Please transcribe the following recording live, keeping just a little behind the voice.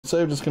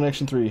Save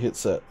disconnection 3. Hit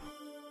set.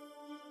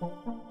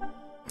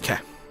 Okay.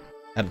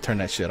 Had to turn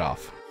that shit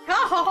off.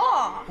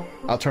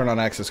 I'll turn on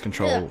access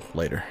control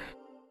later.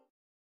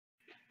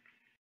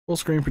 Full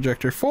screen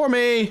projector for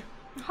me.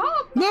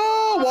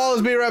 No,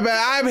 Wallace, be right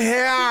back. I'm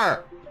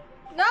here.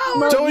 No,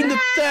 we're doing the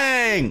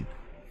thing.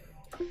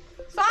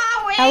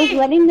 Sorry. I was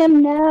letting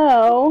them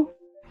know.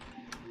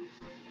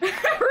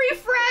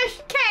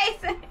 Refresh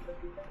case.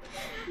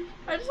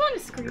 I just want to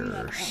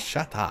scream.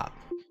 Shut up.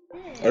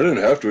 I didn't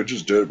have to. It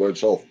just did it by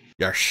itself.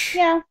 Yersh.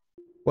 Yeah.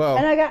 Well.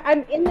 And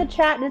I'm in the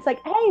chat and it's like,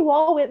 hey,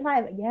 Wall went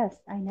live. Yes,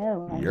 I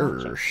know.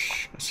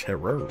 Yersh. It's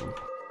hero.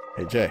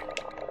 Hey Jay.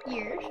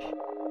 Yersh.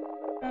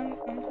 I'm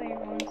playing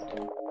one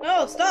still.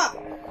 No, stop.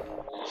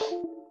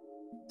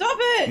 Stop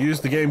it. Use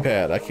the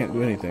gamepad. I can't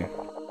do anything.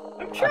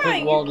 I'm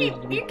trying. You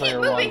keep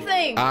moving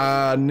things.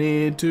 I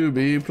need to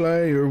be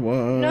player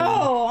 1.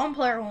 No, I'm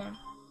player 1.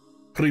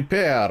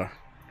 Prepare.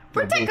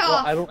 Take well,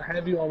 off. I don't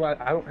have you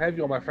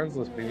on my friends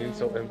list, Minion.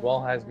 So and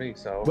Wall has me.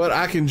 So. But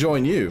I can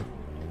join you.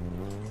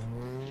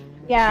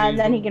 Yeah, and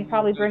then he can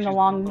probably bring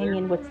along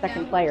Minion with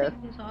second player.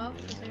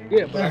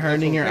 Yeah, but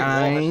hurting your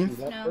eyes.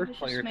 That first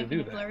player to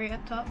do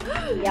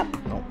that. Yep.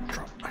 Don't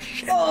drop my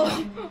shit.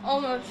 Oh,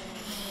 almost.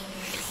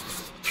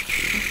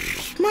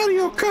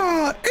 Mario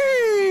Kart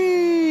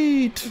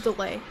 8!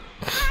 Delay.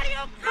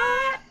 Mario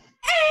Kart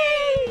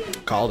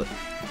 8! Called it.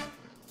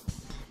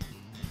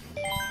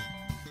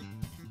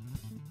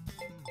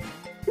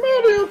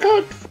 Mario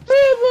Kart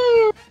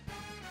forever!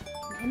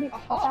 Let me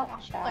pop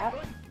out chat.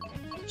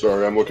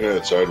 Sorry, I'm looking at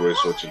it sideways,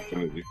 so it's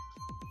infinity.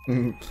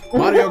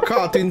 Mario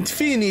Kart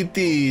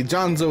Infinity.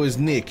 Jonzo is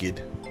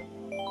naked.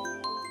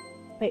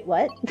 Wait,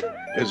 what?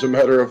 As a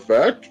matter of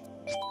fact,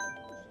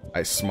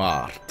 I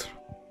smart.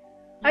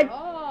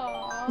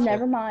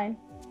 Never mind.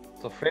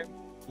 So fair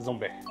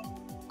zombie.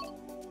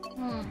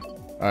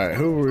 Alright,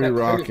 who were we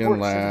rocking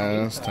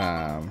last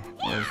time?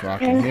 I was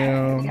rocking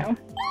him.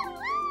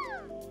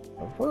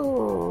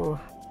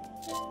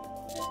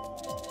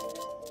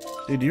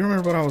 Dude, do you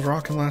remember what I was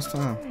rocking last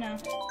time? No.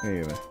 Me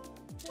either.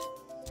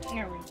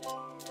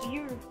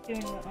 You were doing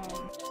the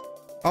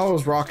I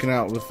was rocking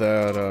out with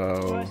that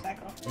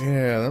motorcycle.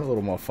 yeah, that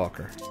little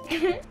motherfucker.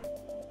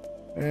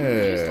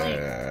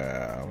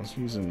 Yeah, I was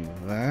using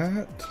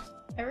that.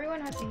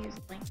 Everyone has to use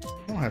Link.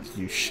 I don't have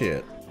to use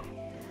shit.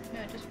 No,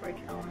 just for a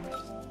challenge.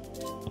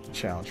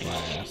 Challenge my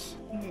ass.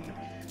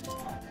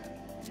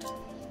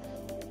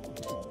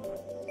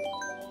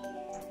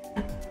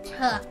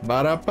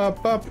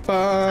 Ba-da-ba-ba-ba,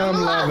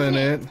 I'm loving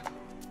it.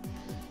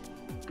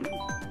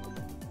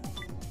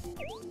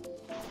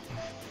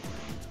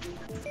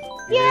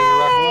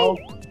 Yay!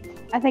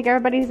 I think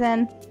everybody's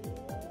in.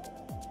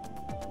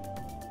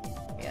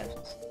 Yes.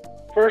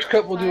 First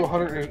cup we'll do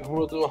 100.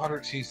 We'll do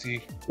 100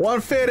 cc.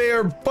 150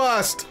 or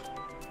bust.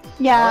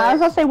 Yeah, I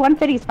was gonna say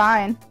 150's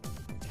fine.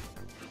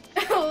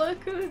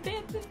 Look who's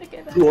dancing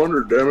together.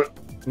 200, damn it.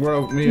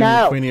 We're me No.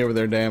 and Queenie over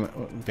there, damn it.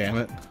 Damn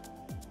it.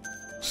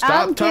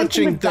 Stop I'm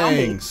touching dancing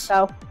with things.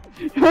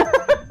 zombies,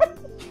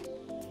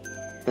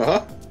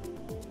 Uh-huh.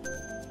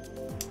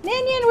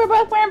 Minion, we're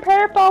both wearing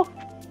purple.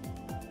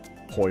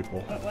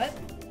 Hoiple. What?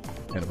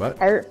 In a butt?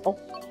 Purple.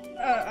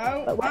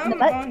 I'm what in the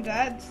butt? on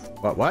Dad's.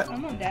 What?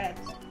 I'm on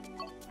Dad's.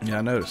 Yeah,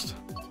 I noticed.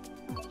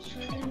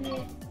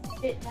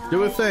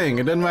 Do a thing,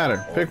 it doesn't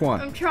matter. Pick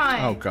one. I'm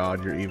trying. Oh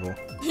god, you're evil.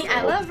 Yeah,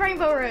 I love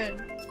Rainbow Road.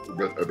 I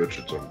bet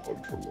you it's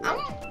unplugged from the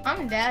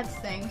I'm Dad's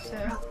thing, so.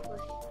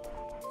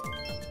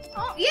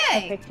 Oh,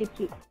 yay! Cheap,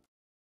 cheap.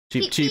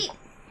 Cheap, cheap.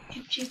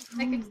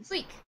 I can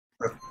squeak.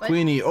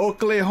 Queenie,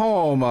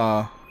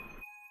 Oklahoma.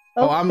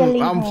 Oh,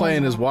 I'm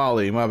playing as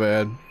Wally, my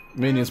bad.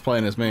 Minion's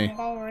playing as me.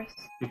 Walrus.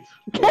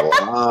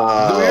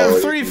 Wow. We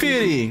have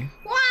 350.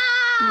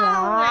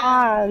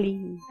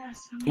 Wally.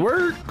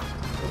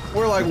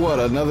 We're like what,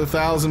 another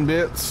 1,000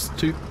 bits?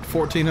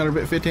 1,400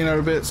 bits,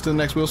 1,500 bits to the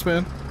next wheel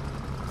spin?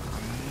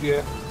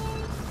 Yeah.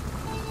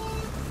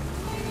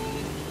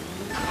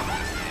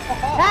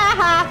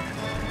 Haha!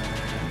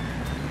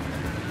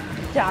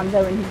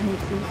 Jonzo and his new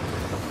suit.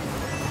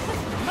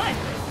 Nice.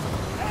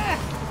 Ah.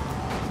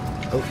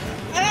 Oh.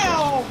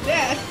 Ow!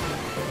 Death!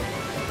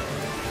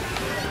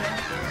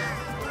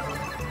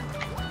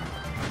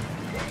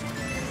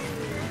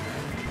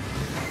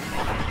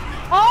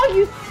 Oh,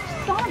 you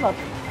son of a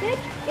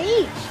bitch!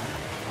 Peach!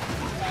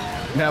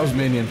 That was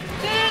Minion.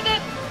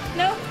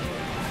 No.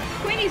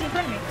 Queenie's in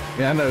front of me.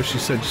 Yeah, I know. She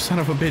said, "You son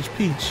of a bitch,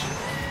 Peach."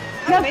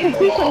 No, because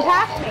Peach went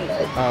past me.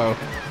 Oh.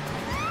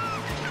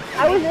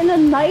 I was in a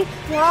nice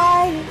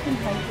ride.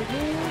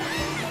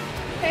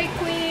 Hey,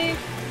 Queenie.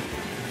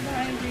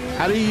 Behind you.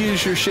 How do you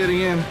use your shit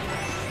again?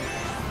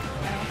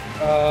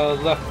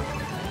 Left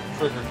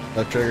trigger.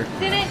 Left trigger.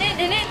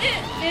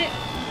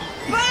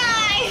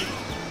 Bye!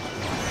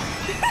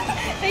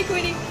 Hey,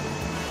 Queenie.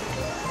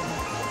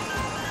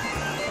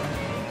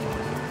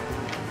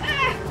 Ah!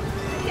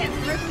 I can't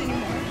drift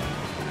anymore.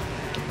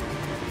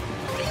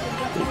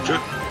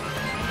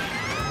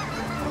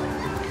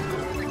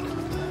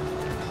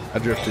 I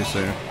drift too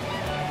soon.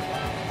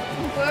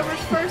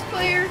 Whoever's first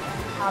player.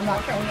 I'm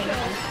not saying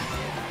anything.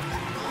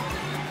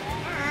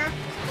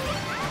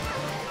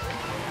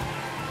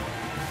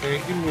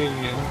 Thank you,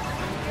 minion. You're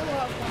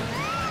welcome.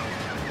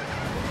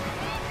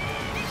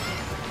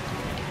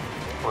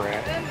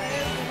 Brat.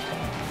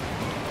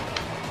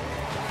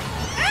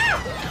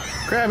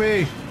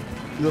 Krabby!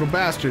 You little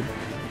bastard.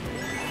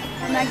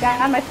 Oh my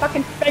god, my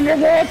fucking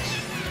fingers itch!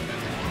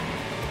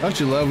 Don't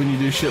you love when you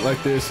do shit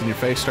like this and your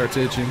face starts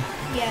itching?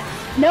 Yeah.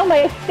 No,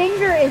 my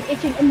finger is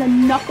itching in the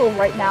knuckle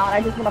right now, and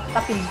I just want to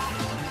fucking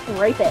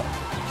scrape it.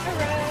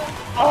 Alright.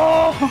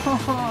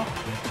 Oh!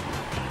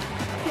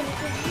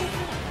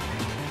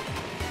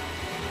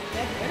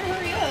 Better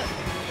hurry up.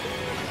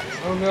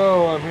 Oh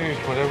no, I'm here.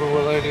 Whatever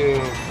will I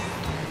do?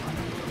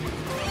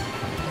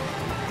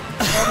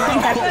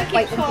 Mine's actually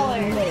quite Keep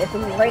falling. inconvenient.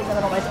 It's right in the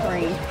middle of my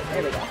screen.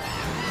 There we go.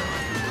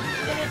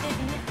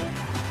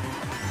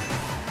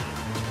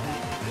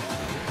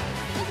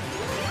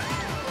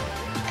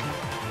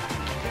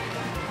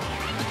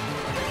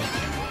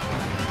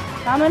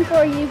 Coming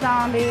for you,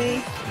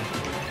 zombie.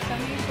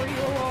 Coming for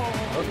your roll.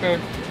 Okay.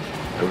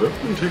 Have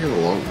that been taking a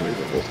long way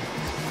to hold?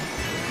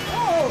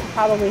 Oh,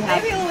 Probably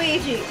have. baby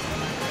Luigi.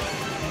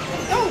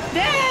 Oh,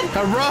 Dad!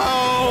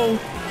 Hurrah!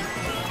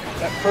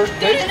 That first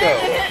base though.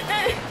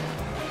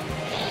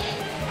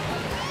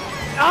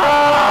 Oh,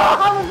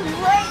 I was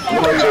right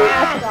there with your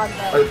ass on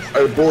that. I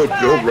bullet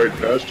billed right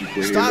past you,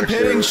 Queenie. Stop Next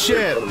hitting time,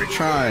 shit! I'm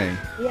trying.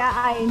 Yeah,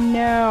 I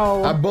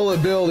know. I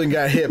bullet billed and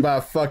got hit by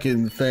a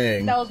fucking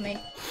thing. That was me.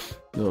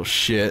 Little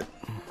shit.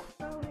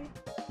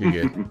 You're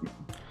good.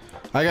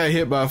 I got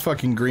hit by a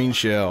fucking green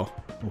shell.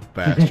 Oh,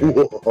 bastard. It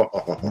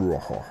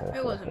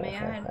wasn't me. I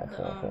had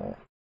the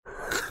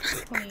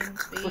clean We're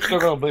speed. still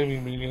gonna blame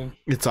you, minion.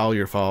 It's all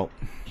your fault.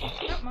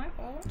 Not my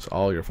fault. It's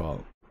all your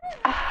fault.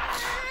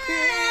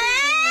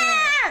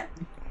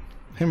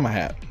 Hit my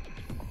hat.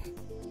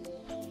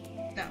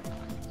 No.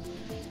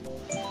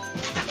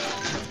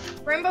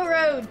 Rainbow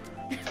Road.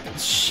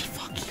 Shit,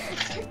 fuck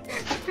you.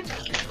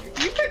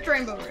 You picked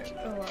Rainbow Road.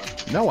 Oh well.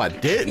 No, I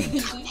didn't.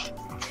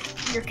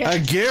 Your, I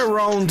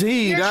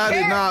guaranteed Your I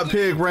did not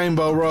pick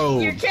Rainbow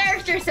Road. your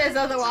character says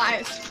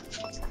otherwise.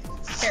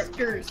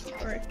 Characters.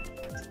 Sorry.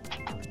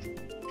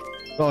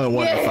 Only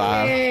 1 to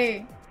 5.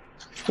 Yay.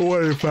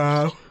 1 to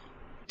 5.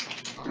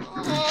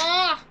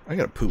 Ah. I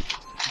gotta poop.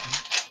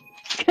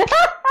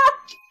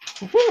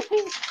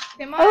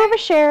 Am I I?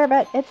 overshare,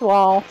 but it's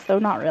wall, so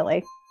not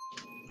really.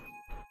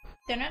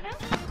 Did I know?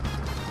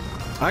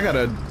 I got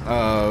a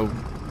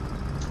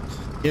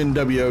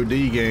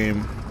NWOD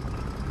game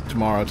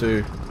tomorrow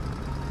too.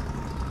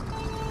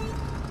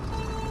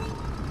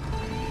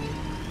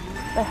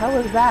 The hell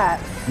is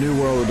that? New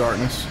World of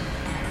Darkness.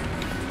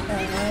 No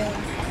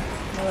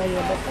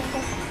idea, but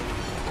okay.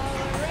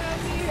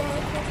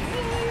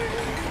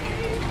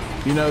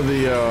 You know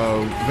the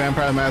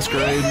Vampire the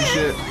Masquerade and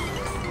shit?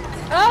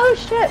 Oh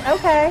shit,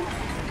 okay.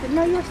 Didn't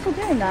know you were still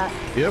doing that.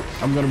 Yep,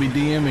 I'm gonna be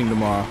DMing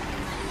tomorrow.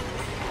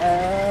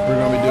 We're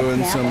gonna be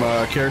doing some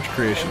character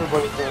creation.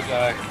 Everybody's gonna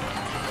die.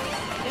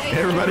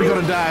 Everybody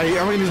gonna die.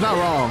 I mean, he's not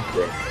wrong.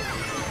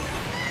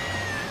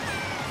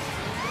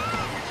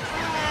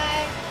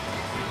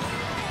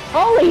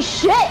 Holy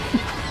shit!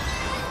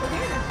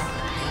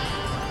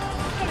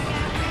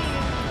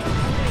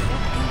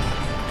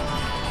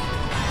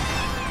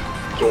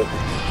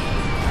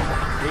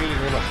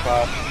 Minion in a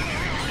spot.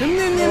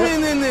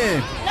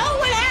 No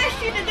one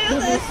asked you to do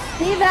this.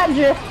 See that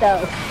drift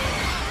though.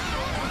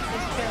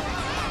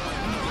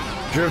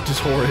 Drift is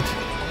horrid.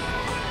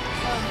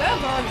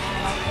 That's all.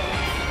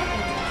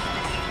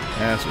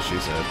 That's what she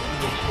said.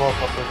 You small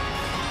fucker.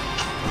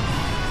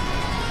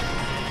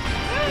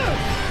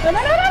 No, no,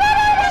 no, no, no,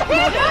 no,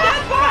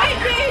 That's behind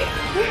me.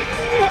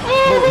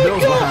 Oh,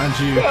 Bill's behind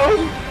you. That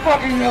was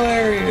fucking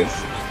hilarious.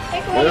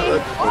 Take Yeah, away.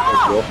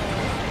 that's cool.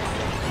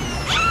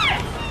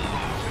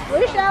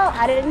 Blue shell,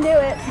 I didn't do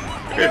it.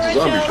 Hey, it's a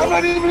zombie I'm shell.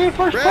 not even in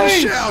first Red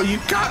place. Shell, you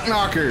cock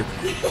knocker.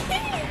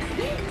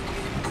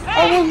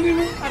 I wasn't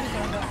even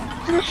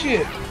in the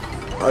shit.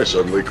 I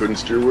suddenly couldn't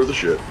steer worth a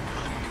shit.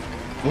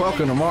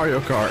 Welcome to Mario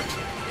Kart.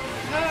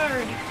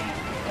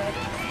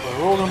 The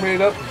rules are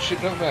made up and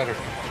shit don't matter.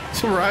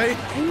 It's alright.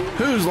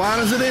 Whose line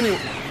is it anyway?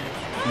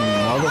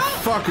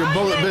 Motherfucker,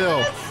 Bullet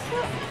Bill.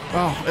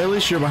 Oh, at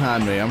least you're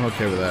behind me. I'm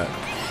okay with that.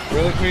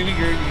 Really, Queenie?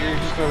 You're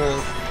just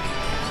gonna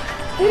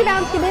Booty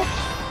bounce, you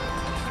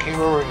bitch. came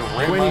over and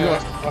ran my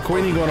ass.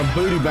 Queenie gonna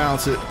booty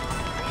bounce it.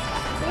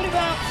 Booty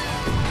bounce.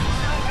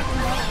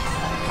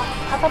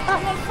 Up, up,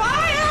 up. On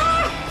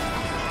fire!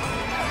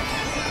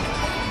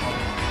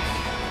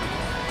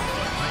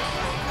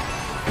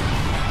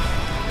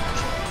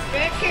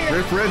 Back here.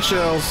 Rip red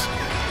shells.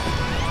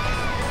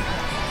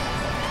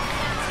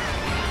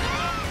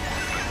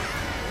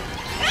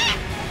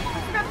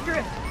 I forgot to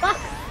drift. Fuck.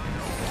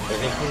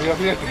 And he's gonna be up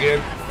yet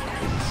again.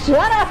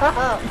 Shut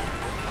up.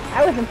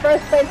 I was in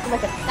first place for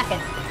like a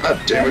second.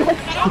 God damn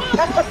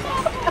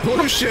it.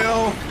 Blue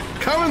shell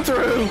coming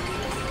through.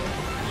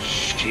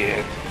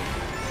 Shit.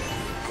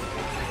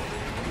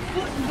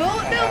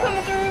 Bullet Bill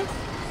coming through.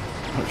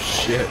 Oh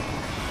shit.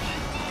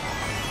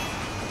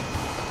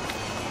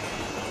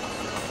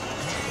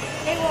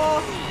 Hey,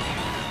 wall.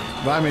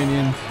 Bye,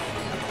 minion.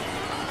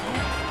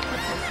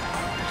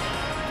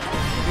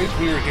 It's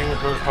weird hearing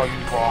her call you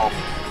Paul.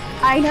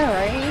 I know,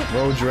 right?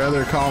 What would you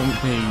rather call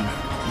me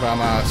by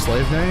my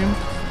slave name?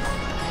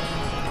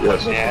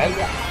 Yes. Dad?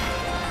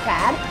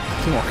 Bad.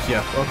 Oh,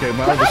 yeah. Okay,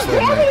 my God other slave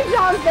damn name. it,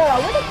 Johnville!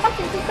 Where the fuck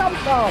did you come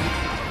from?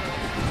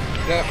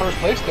 Yeah, first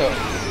place though.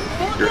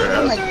 Your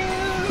Oh my...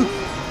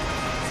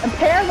 ass.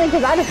 Apparently,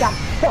 because I just got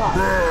stuck.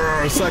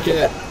 Brr, suck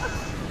it.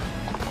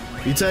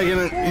 You taking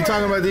it? You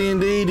talking about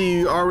D&D? Do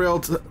you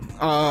RL?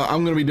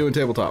 I'm gonna be doing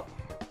tabletop.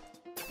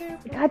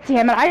 God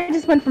damn it, I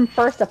just went from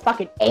first to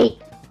fucking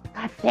 8.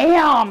 God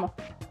damn!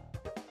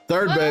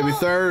 Third, baby, Well,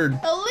 third.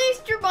 At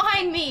least you're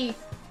behind me.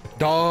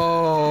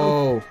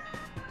 Oh.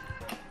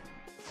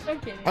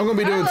 Okay. I'm gonna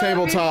be doing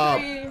tabletop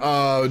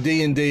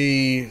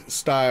D&D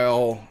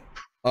style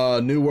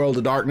New World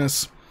of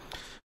Darkness,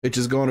 which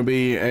is going to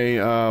be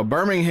a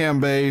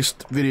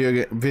Birmingham-based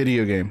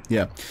video game.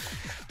 Yeah,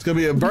 it's gonna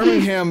be a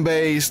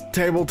Birmingham-based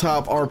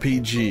tabletop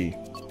RPG.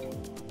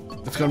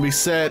 It's gonna be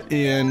set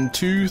in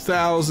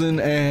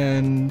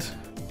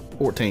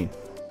 2014,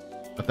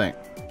 I think,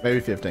 maybe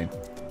 15.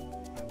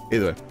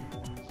 Either way.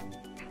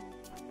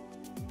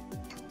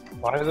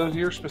 Why those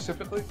years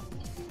specifically?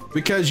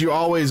 Because you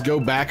always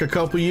go back a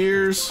couple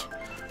years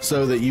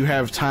so that you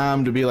have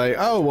time to be like,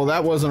 oh, well,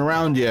 that wasn't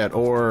around yet.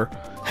 Or,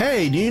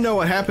 hey, do you know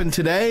what happened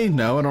today?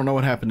 No, I don't know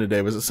what happened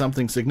today. Was it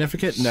something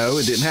significant? No,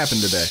 it didn't happen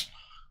today.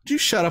 Would you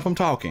shut up? I'm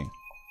talking.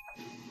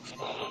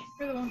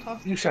 You're the one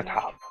talking. You shut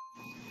up.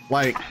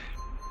 Like,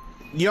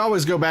 you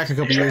always go back a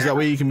couple years. That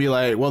way you can be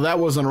like, well, that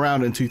wasn't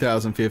around in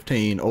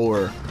 2015.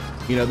 Or,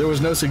 you know, there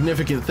was no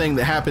significant thing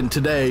that happened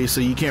today,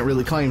 so you can't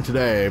really claim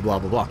today, blah,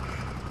 blah, blah.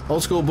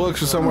 Old school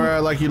books are somewhere I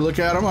like you to look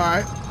at them. All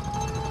right.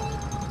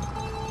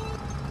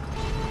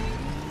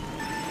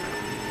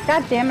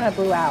 God damn it, I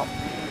blew out.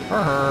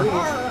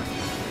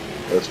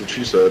 That's what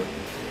she said.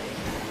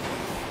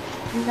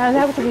 No,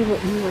 that was what you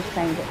were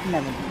saying, but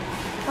never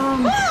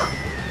mind.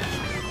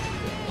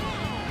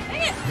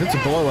 If it's a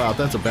blowout,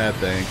 that's a bad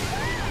thing.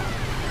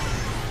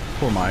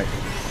 Poor Mike.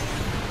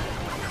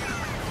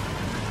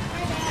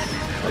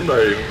 I'm not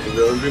even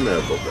gonna be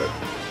mad about that.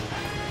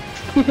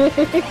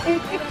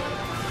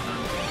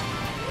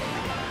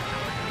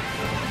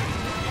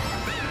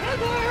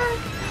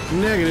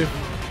 Negative.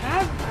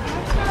 I'm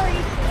sorry.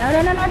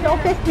 No,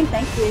 don't fist me,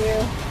 thank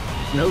you.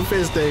 No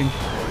fisting.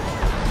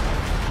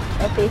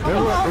 No fist me.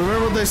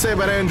 Remember what they say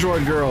about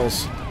Android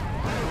girls.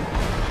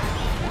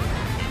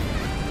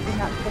 Do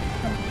not fist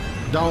me.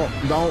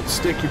 Don't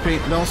stick your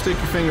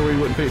finger where you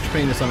wouldn't put your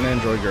penis on an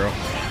Android girl.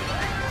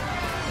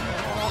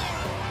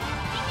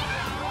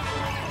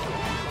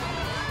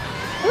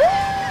 Woo!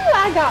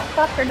 I got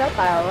fuckered up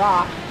by a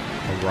rock.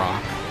 A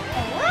rock.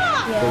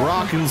 Yeah. The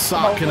rock and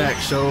sock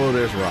connect. So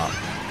there's rock.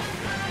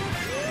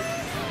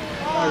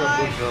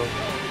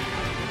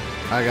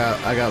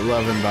 I got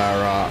loving by a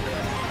rock.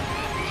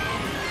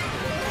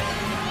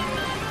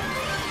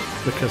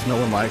 Because no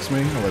one likes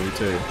me. I love you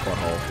too.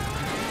 Butthole.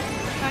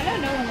 I know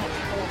no one likes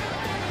Cole.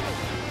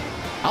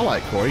 I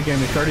like Corey. He gave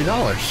me $30.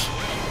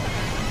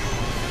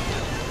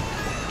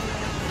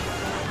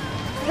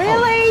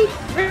 Really?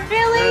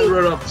 Really? And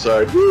right off the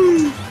side.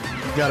 Woo!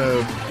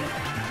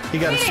 He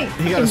got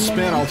a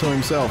spin all to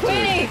himself too.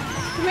 Queenie,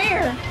 come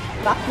here.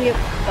 Fuck you.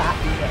 Fuck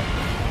you.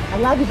 I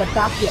love you, but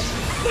fuck you.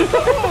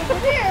 Over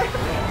here.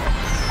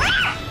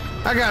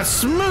 I got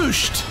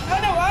smooshed. Oh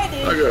no, I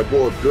did. I got a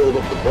bullet build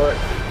up the butt.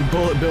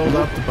 Bullet build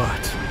up the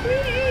butt.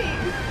 Queenie.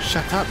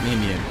 Shut up,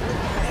 minion.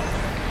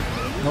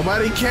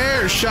 Nobody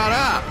cares. Shut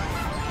up.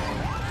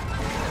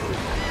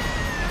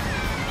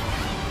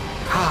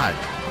 Hot.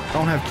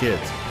 Don't have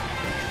kids.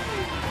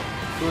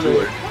 Too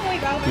late. Oh my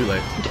god. Too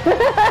late.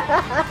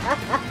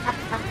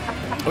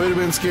 We'd have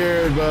been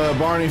scared, but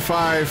Barney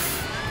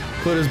Fife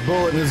put his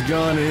bullet in his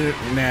gun and it,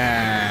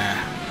 nah.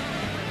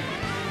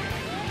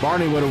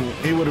 Barney would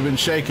have been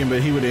shaking,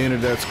 but he would have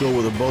entered that school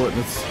with a bullet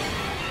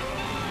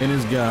in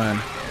his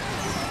gun.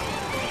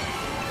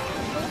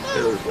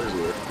 Yeah, there's laser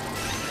there.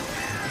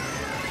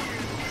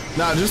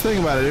 Nah, just think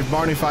about it. If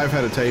Barney Fife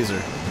had a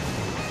taser,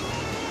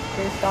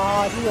 Dear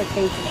God, you would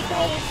taste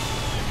yourself.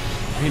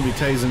 he'd be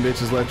tasing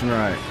bitches left and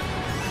right.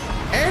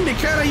 Andy,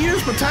 can I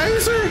use my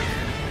taser?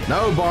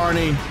 No,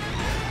 Barney.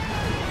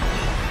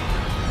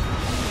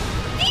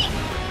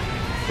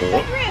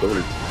 Oh,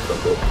 somebody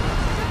jumped up.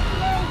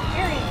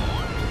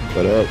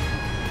 What up?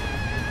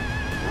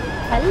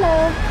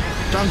 Hello.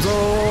 Dunzo.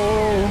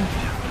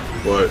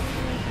 What?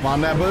 On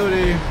that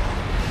booty.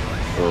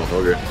 Oh,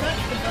 okay.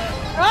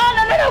 Oh,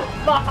 no.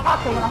 Fuck, I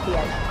went off the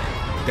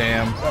edge.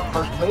 Damn.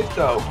 First place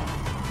though.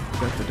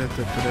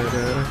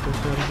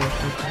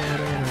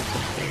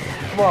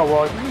 Come on,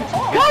 Wally.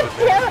 God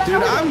damn it.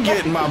 Dude, I'm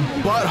getting my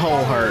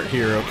butthole hurt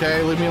here,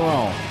 okay? Leave me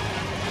alone.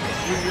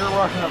 You're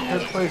rocking up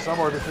 10th place. I'm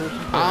already finishing.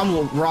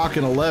 I'm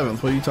rocking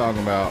 11th. What are you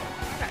talking about?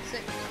 Got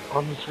sick.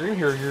 On the screen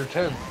here, you're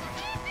 10th.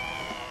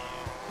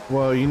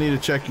 Well, you need to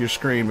check your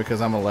screen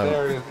because I'm 11th.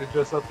 There it is. It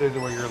just updated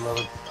where you're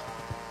 11th.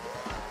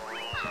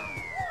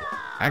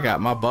 I got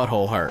my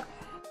butthole hurt.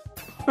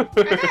 I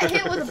got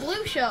hit with a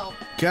blue shell.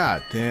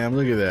 God damn,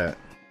 look at that.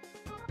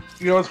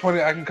 You know what's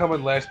funny? I can come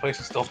in last place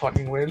and still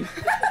fucking win. Dad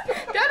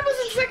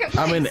was in second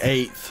place. I'm in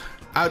 8th.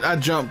 I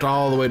jumped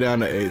all the way down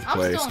to 8th I'm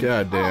place. still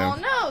in- God damn.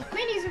 Oh no,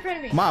 Queenie's in front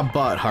of me. My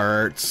butt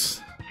hurts.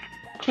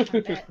 Take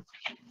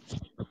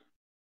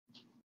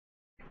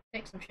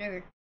some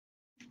sugar.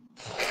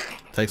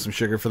 Take some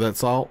sugar for that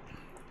salt.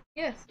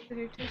 Yes, because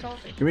you're too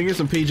salty. Can we get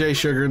some PJ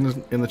sugar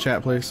in the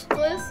chat, please?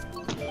 Liz?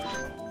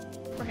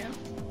 For him.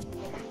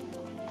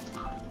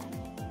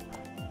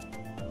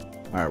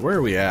 Alright, where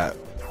are we at?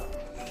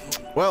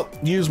 Well,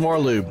 use more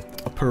lube,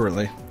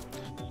 apparently.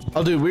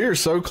 Oh, dude, we are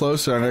so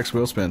close to our next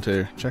wheel spin,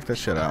 too. Check that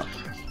shit out.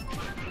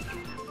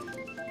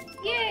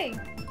 Yay!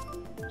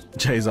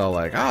 Jay's all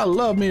like, I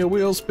love me a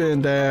wheel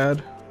spin,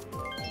 Dad.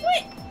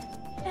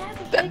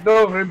 What? Dad,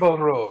 No Rainbow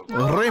Road.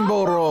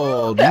 Rainbow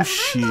Road, you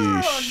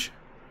sheesh.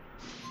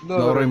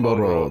 No Rainbow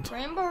Road.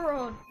 Rainbow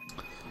Road.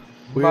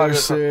 We're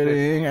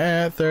sitting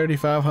at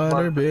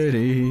 3,500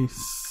 biddies.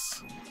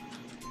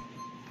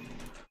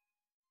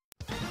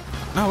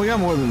 No, we got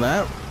more than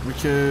that,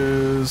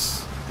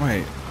 because...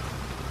 Wait.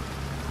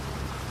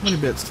 How many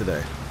bits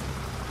today?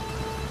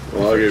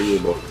 Well, I gave you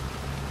about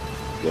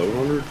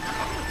 1,100.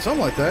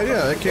 Something like that,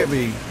 yeah, that can't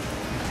be...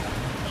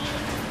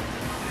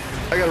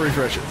 I gotta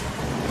refresh it.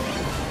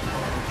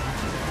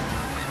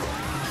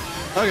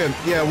 Okay,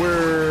 yeah,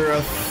 we're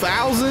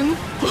 1,000,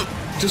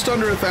 just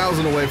under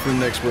 1,000 away from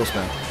the next wheel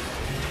spin.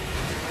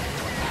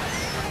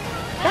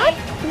 God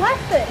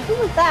bless it. Who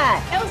was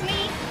that? That was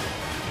me.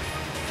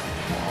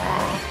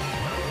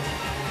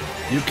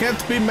 You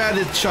can't be mad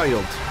at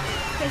child.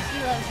 Because she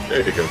loves me.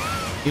 There you go.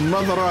 In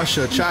Mother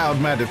Russia, child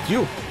mad at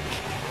you.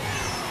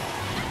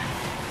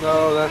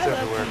 No, that's I love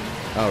everywhere.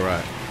 All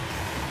right.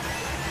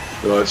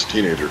 No, that's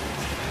teenager.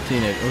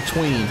 Teenage, or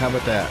tween, how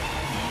about that?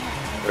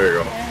 There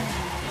you go.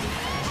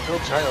 Still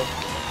child.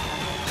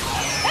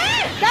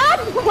 God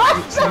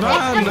bless the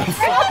Man, the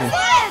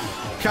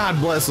fucking- God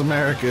bless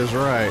America is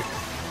right.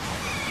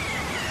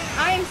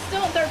 I am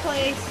still in third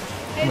place.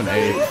 I'm an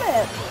Hey, 8.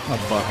 it. My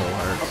butthole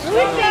hurts. Who's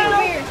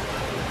down here?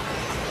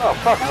 Oh,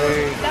 fuck me.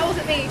 That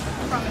wasn't me.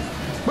 I promise.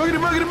 Boogity,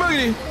 boogity,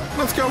 boogity.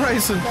 Let's go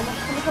racing.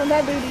 Look on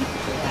that booty.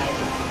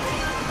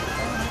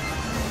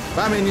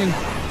 Bye, minion.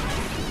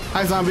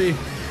 Hi, zombie.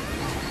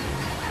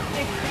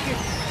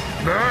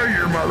 There,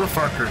 you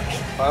motherfucker.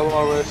 Bye,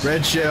 Walrus.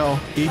 Red shell,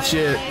 eat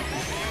shit.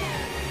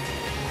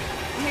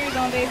 Here you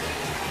go, babe.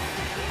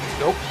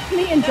 Nope.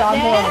 Me and John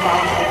were on the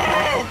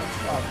bottom.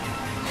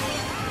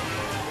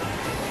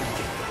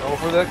 Go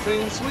for that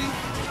clean sweep.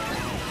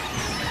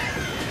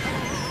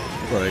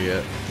 What I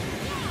get?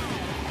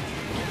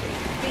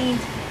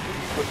 Beans.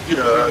 Yeah,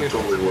 that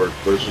totally worked.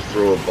 Let's just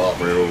throw a bomb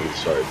right over the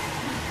side.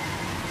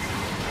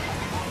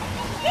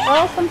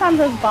 Well, sometimes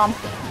those bombs.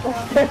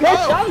 There's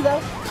John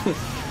though.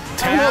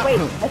 Oh no, wait.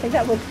 I think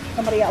that was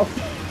somebody else.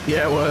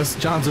 Yeah, it was.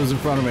 Johnson's in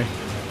front of me.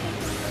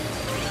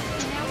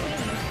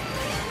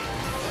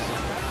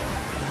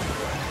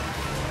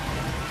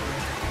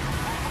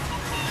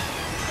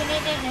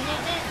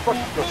 Fuck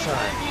the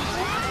sign.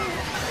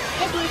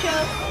 Hey, Blue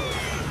Show.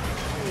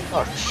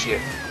 Oh,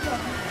 shit.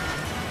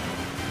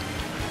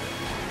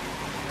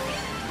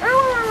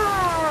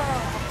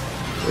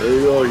 There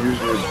you go,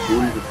 using your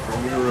booty to throw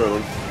me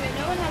around. Wait,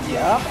 no one has you.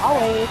 Yep,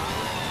 always.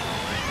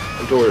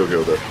 I'm totally okay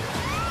with that.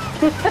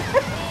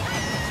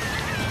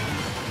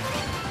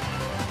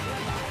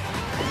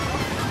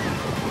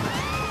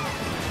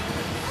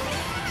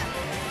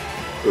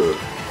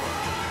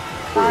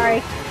 Sorry,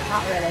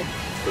 not really.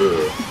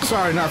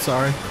 Sorry, not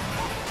sorry.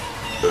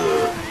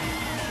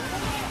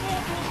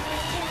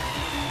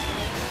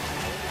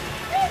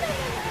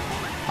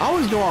 I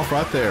always go off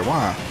right there.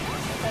 Why?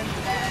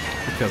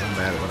 Because I'm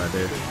bad at what I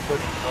do.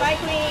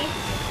 Like me.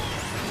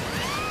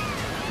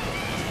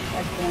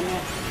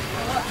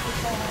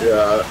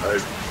 Yeah,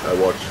 I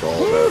watched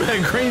all of that.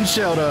 That green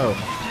shell though.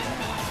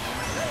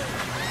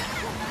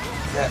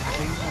 That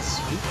clean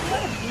sweep.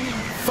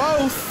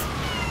 Fourth.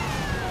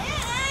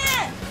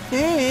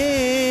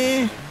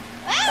 Eh.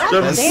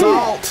 Seven. And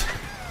salt.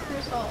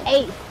 Here's all.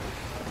 8.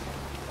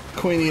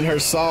 Queenie and her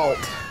salt.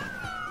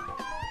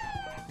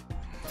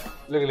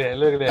 Look at that,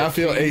 look at that. I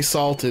feel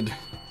assaulted.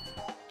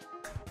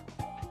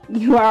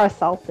 You are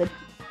assaulted.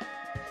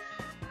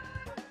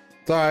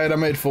 It's alright, I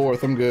made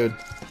 4th. I'm good.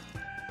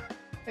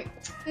 Wait.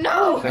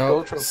 No!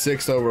 Nope,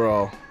 6th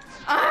overall.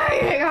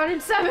 I got in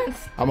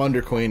 7th. I'm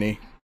under Queenie.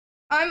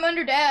 I'm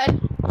under Dad.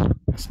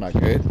 That's not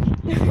good.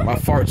 My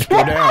farts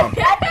go down.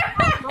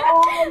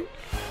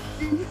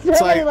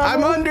 It's like,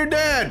 I'm under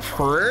Dad.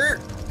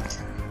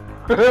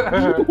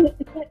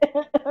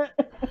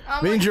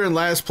 Means you're in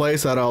last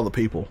place out of all the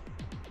people.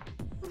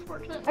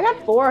 I got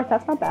 4th.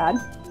 That's not bad.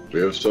 We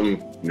have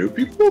some new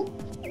people?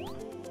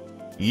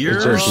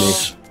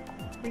 Yours.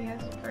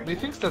 He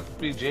thinks that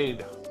be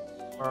Jade.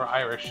 Or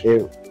Irish.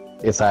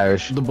 It's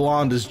Irish. The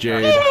blonde is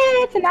Jade. Hey,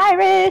 it's an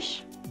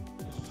Irish.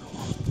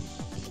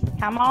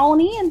 Come on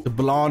in. The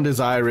blonde is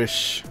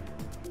Irish.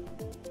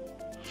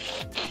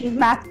 He's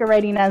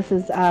masquerading as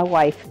his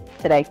wife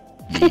today.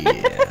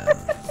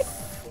 Yeah.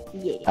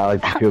 Yeah. I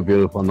like to feel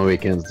beautiful on the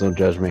weekends. Don't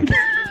judge me.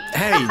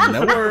 Hey,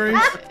 no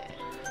worries.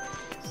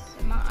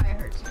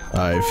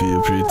 I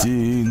feel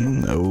pretty,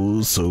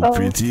 oh so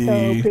pretty.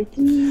 So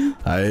pretty.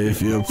 I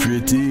feel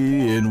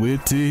pretty and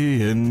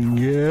witty and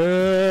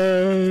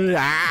good.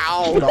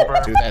 Ow!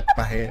 Don't do that to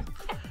my head.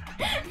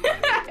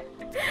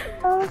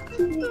 Oh,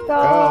 Oh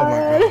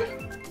God. my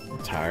god. I'm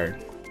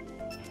tired.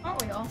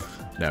 Aren't we all?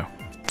 No.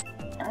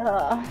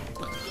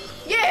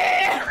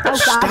 Yeah! Oh,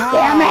 God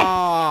damn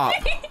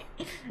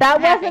it.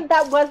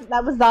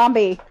 That was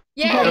zombie.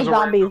 Yeah. That was a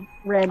zombie I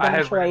random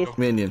had choice. random.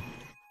 Minion.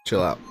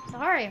 Chill out.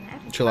 Sorry, I'm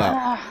happy. Chill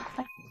out.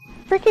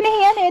 Freaking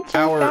hand itches,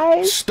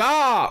 guys.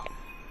 Stop!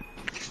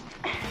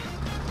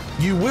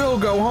 You will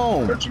go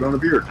home. Catch it on a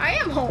beard. I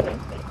am home.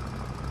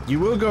 You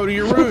will go to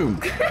your room.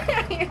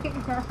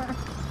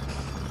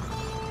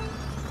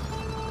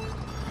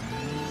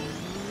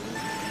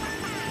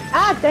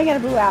 Ah, dang it, I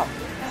blew out.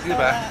 See you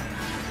back.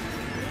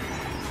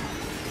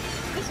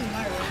 This is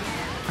my room.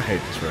 I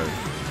hate this road.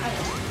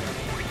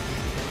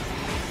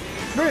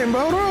 I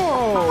Rainbow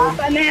Oh, Road.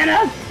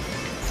 bananas.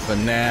 Hi,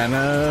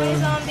 Banana.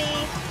 zombie.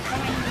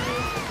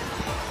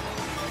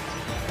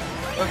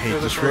 I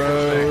hate this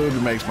road.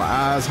 It makes my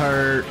eyes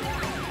hurt.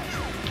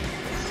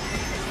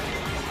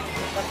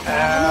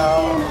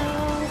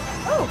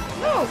 Oh,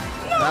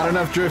 no. Not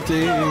enough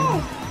drifting.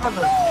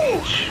 I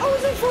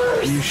was in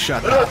first. You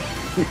shut up.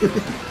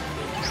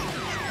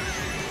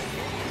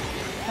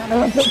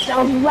 I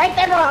was right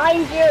there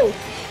behind you.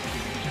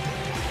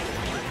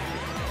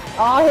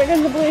 Oh, here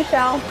comes the blue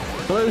shell.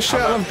 Blue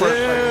shell of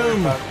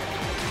doom.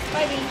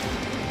 Bye, Bee.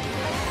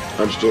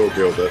 I'm still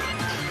okay with that.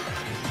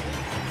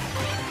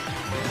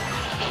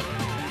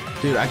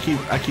 Dude, I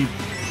keep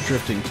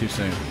drifting too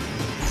soon.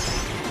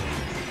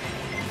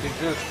 Eat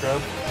this,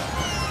 scrub.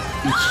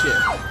 Eat shit.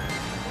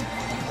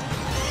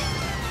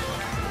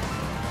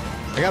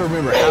 I gotta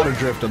remember how to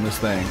drift on this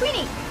thing.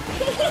 Queenie.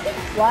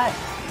 What?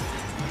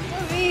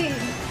 Bee.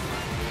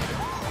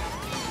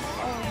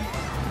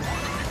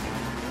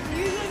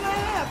 Usually my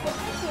app. What's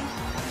this one?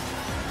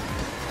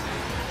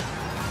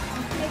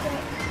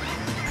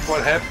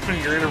 What happens when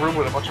you're in a room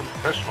with a bunch of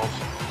professionals?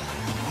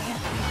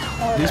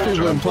 These people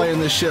have been playing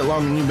this shit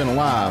longer than you've been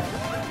alive.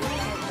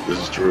 This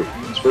is true.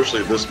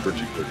 Especially this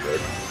particular track.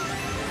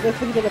 This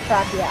particular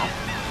track, yeah.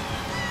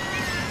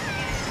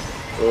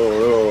 Oh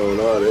no,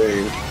 not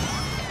aim.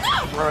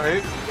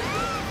 Right.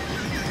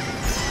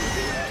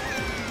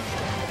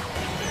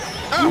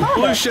 Oh,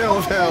 blue shell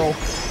of hell.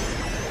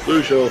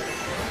 Blue shell.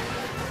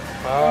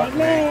 Fuck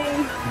me.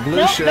 Amen.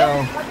 Blue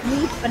shell. Fuck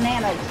me,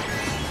 bananas.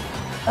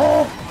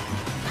 Oh.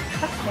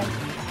 Fuck them.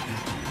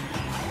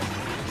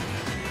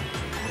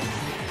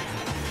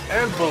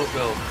 And bullet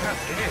bill. God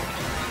damn.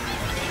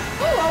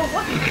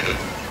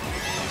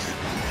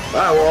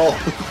 Ah, well.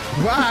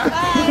 Why?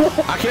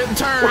 I couldn't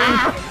turn.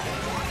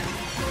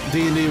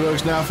 D&D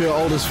books now feel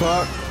old as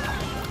fuck.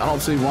 I don't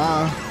see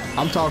why.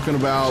 I'm talking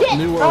about Shit,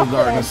 New World of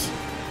okay. Darkness.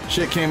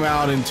 Shit came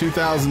out in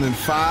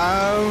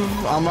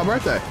 2005 on my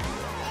birthday.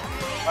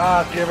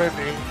 Ah, damn it,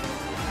 dude.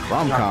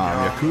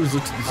 Rom-com,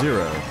 Yakuza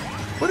 0.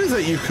 What is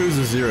that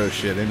Yakuza 0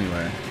 shit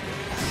anyway?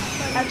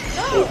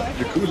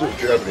 Yakuza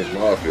Japanese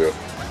Mafia.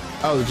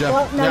 Oh, the Jap-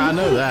 Well, no, yeah, I you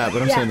know see- that,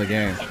 but I'm yeah. saying the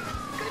game.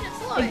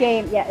 The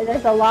game, yeah,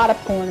 there's a lot of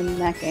porn in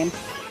that game.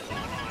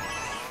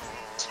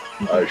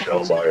 I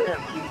shall buy it.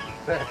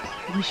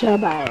 You shall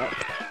buy it.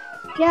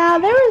 Yeah,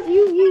 there is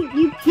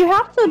you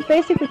have to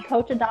basically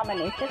coach a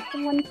dominatrix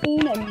in one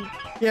scene, and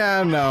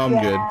Yeah, no, I'm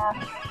good.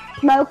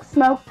 yeah,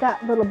 Smoke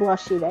got a little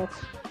blushy there.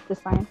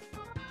 Just fine.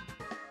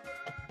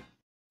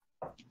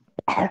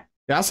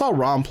 Yeah, I saw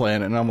Rom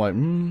playing it, and I'm like,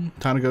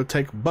 time to go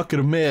take a bucket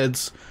of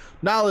meds.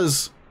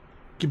 Nala's,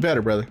 get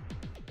better, brother.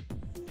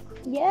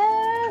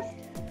 Yes,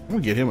 I'm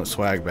gonna get him a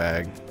swag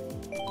bag.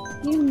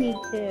 you need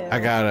to. I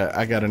got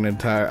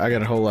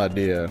a whole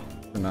idea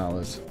for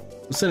Nala's.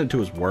 I'll send it to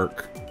his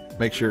work.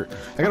 Make sure.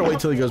 I gotta wait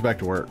till he goes back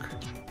to work.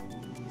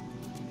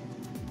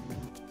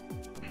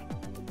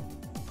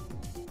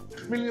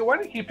 I mean, why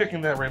do you keep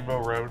picking that Rainbow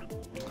Road?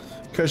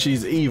 Cause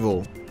she's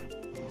evil.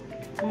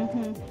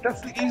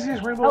 That's the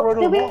easiest Rainbow Road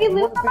Oh, in did the we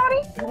world. lose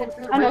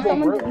somebody? I know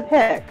someone didn't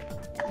pick.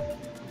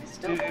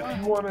 If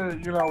you want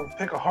to,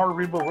 pick a hard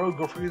Rainbow Road,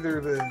 go for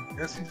either the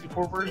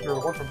SCC4 version or the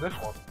one from this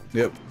one.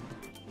 Yep.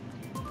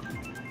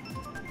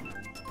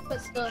 But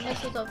still, it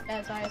makes yourself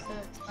as I so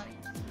it's funny.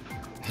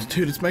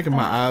 Dude, it's making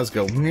my eyes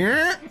go.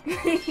 "Nyeh."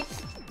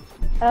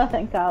 Oh,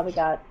 thank God we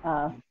got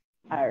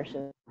Irish.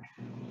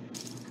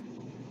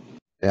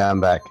 Yeah,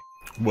 I'm back.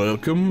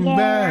 Welcome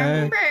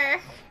Yeah.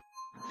 back,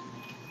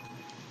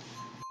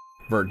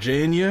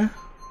 Virginia.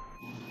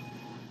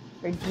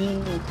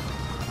 Virginia.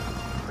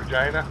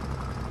 Regina.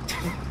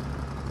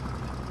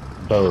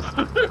 Both.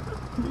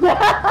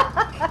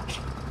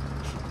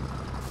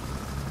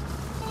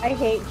 I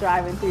hate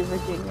driving through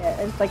Virginia.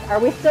 It's like, are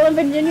we still in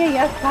Virginia?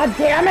 Yes. God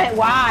damn it!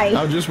 Why?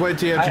 I'll just wait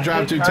till you have to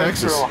drive through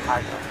Texas.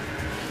 Ohio.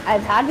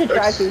 I've had to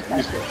drive through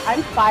Texas.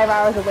 I'm 5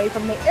 hours away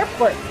from the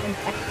airport in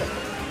Texas.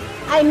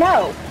 I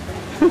know.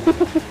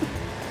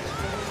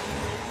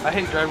 I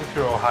hate driving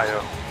through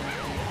Ohio.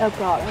 Oh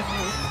God.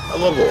 I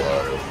love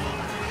Ohio.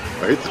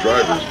 I hate the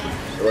drivers,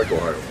 but I like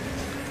Ohio.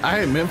 I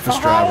hate Memphis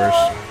Ohio.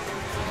 drivers.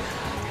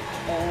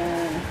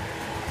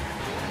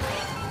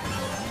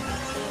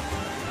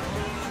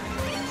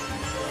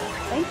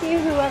 Thank you,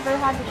 whoever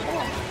had the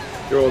shell.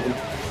 You're welcome.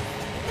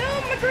 No,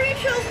 my green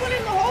shells went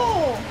in the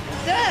hole.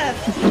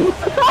 Death.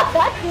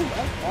 That's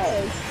just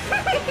okay.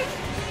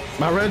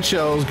 My red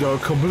shells go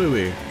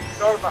kablooey.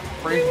 Sorry about They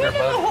freezing went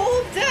their in the butt.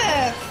 hole.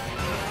 Death.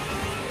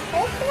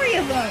 All 3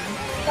 of them.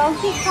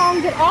 Donkey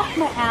Kong, get off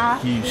my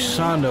ass. You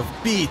son of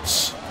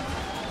bitch.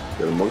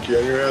 Got a monkey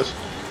on your ass?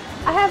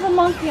 I have a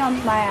monkey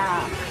on my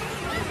ass.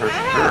 I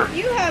have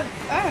seen it.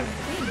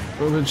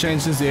 Have been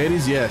changed since the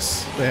 80s?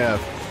 Yes, they have.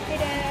 Hey,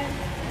 Dad.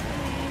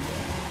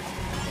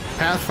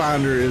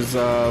 Pathfinder is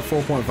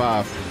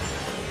 4.5.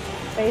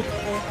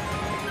 Basically.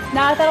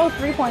 No, I thought it was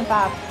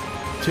 3.5.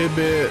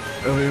 Tidbit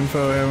of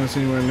info I haven't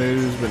seen anywhere in the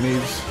news, but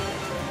needs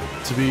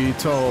to be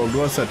told.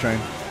 What's that, train?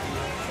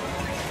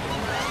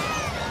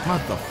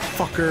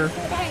 Motherfucker.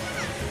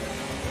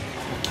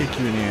 I'll kick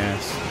you in the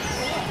ass.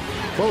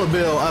 Bullet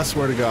Bill, I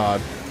swear to God.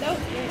 No,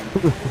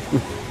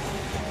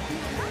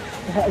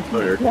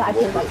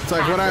 It's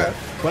like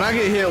when I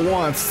get hit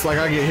once, it's like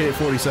I get hit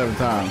 47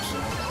 times.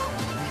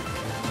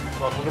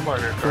 Welcome to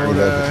Mario Kart.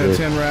 Florida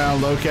 10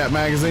 round low cap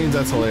magazines,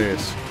 that's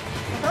hilarious.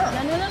 No,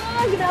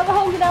 get out of the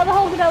hole, get out of the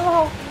hole, get out of the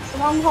hole. The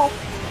wrong hole.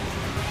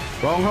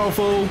 Wrong hole,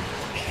 fool.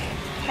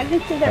 I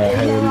just see that in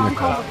the wrong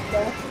hole.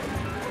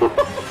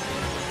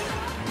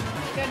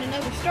 got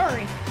another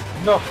story.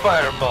 No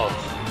fireballs.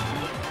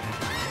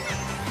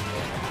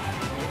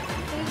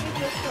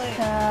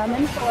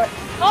 Coming for it.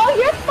 Oh,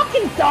 you're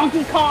fucking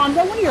Donkey Kong.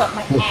 Don't worry, you're up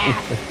my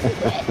ass.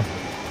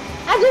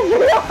 I just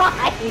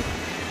realized.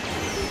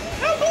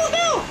 No,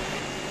 no!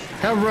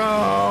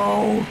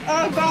 Hello.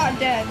 Oh God,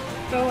 Dad.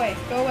 Go away,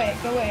 go away,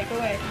 go away, go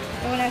away.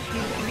 No one asked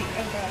you to be.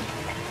 Oh God.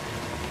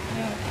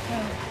 No, no.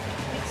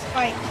 It's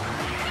Spike.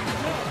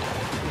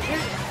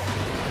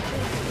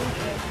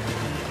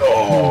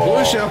 Oh.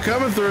 Blue shell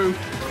coming through.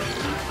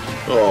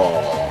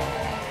 Oh.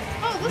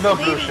 Oh, this No is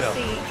blue ABC. shell. I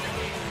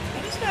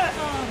just got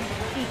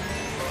heat.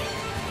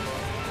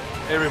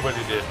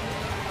 Everybody did.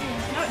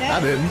 No, I Dad.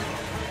 didn't.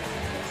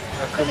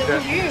 That's Because it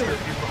was you. because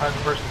he's behind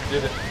the person who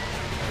did it.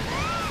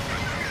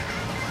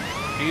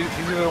 He's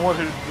either the one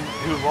who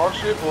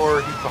launched it, or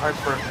he's behind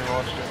the person who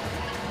launched it.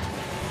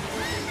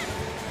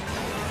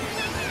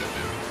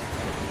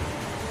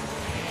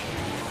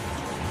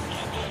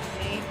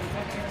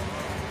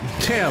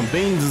 Damn,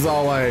 Beans is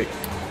all like,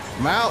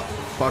 I'm out.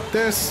 Fuck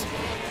this.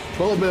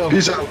 Bullet Bill.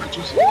 Peace out,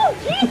 bitches. Woo,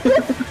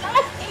 Jesus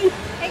Christ.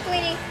 Hey,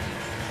 Queenie.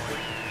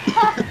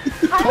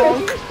 I heard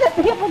you set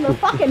me up on the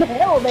fucking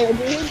hill there,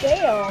 dude.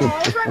 Damn. Oh,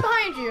 I was right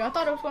behind you. I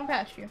thought I was going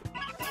past you.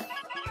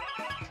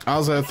 I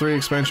also have 3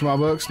 expansion mod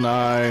books.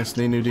 Nice.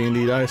 Need new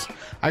D&D dice.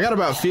 I got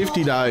about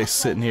 50 dice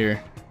sitting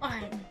here.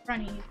 I'm in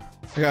front of you.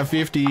 I got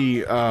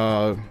 50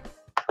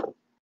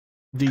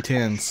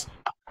 D10s.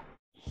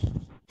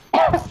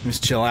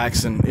 Just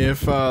chillaxing.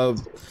 If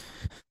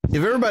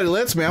everybody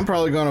lets me, I'm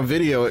probably gonna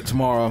video it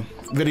tomorrow.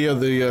 Video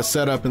the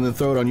setup and then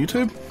throw it on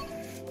YouTube.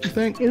 You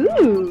think?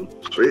 Ooh.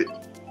 Sweet.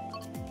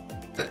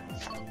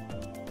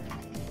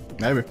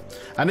 Maybe.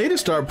 I need to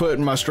start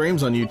putting my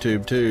streams on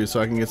YouTube too, so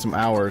I can get some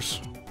hours.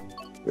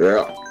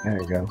 Yeah.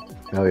 There you go.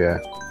 Hell yeah.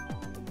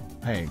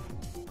 Hey,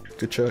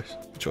 good choice.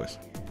 Good choice.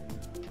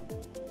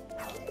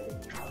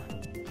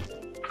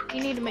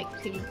 You need to make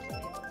tea.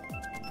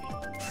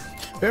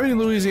 Maybe in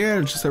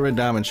Louisiana, just that red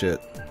diamond shit.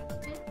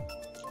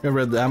 You ever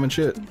read the diamond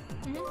shit?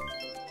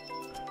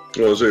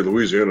 I was say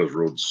Louisiana's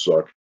roads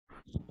suck.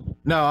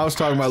 No, I was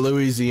talking about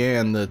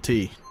Louisiana, the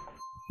tea.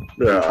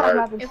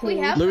 Yeah. If we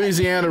have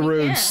Louisiana we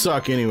roads can.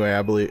 suck anyway,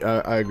 I believe.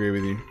 I agree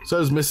with you. So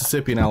does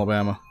Mississippi and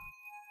Alabama.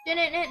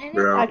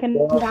 Yeah. I can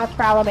vouch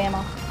for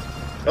Alabama.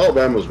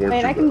 Alabama's weren't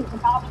Wait, I too can bad.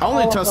 vouch for all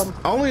of them.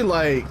 Only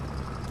like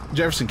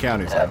Jefferson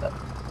County's like that.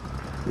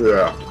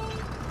 Yeah.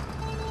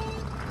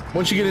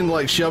 Once you get into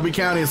like Shelby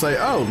County, it's like,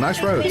 oh, nice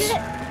Do roads. it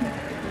around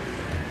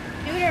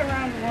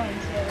 1,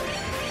 so.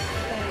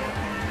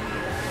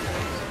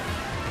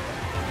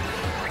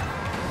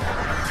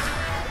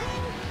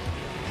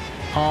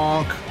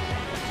 Honk.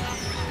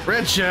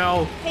 Red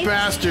shell,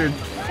 bastard.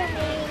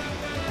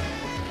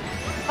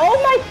 Oh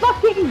my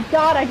fucking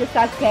god, I just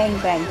got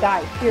gangbanged,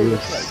 guys. You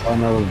Seriously.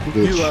 son of a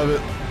bitch. You love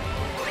it.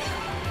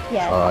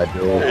 Yes. Oh, I do.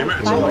 Hey, You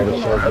man, know what the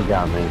it's fuck you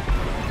got me.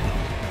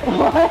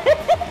 What?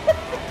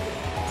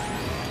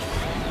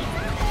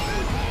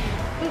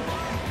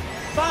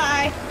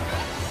 Bye.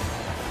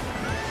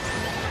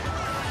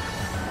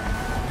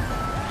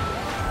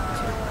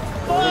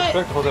 I don't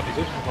expect to hold that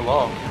position for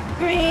long.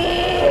 Green.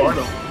 Oh, I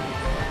know.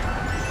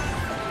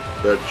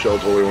 That shell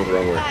totally went the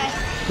wrong way. Bye.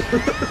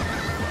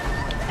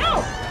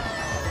 No.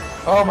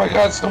 Oh my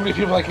god, so many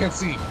people I can't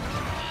see.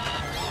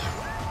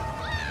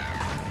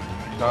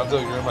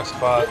 Gonzo, you're in my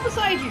spot. Who's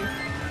beside you?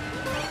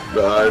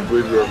 I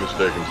believe you are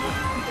mistaken, sir.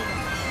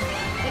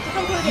 It's a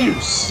complete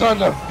You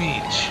son of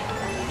beach.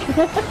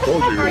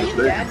 Told you Are you're you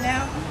mistaken. dead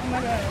now? Oh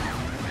my god.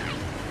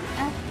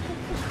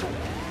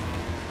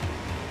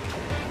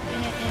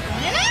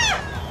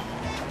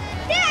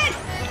 Dad!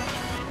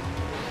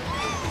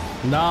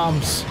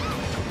 Noms.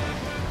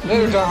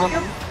 Later, Gonzo.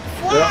 You're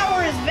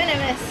flower is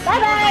venomous.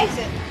 Bye-bye.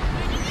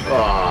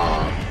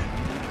 Ah.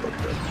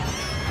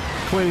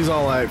 Queenie's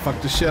all like, fuck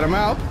this shit, I'm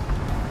out.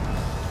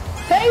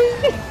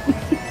 Hey!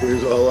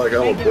 He's all like,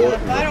 I'm a bullet.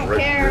 I don't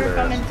care if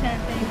I'm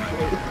intent anymore.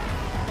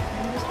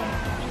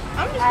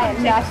 I'm just gonna I am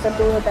take not a the song.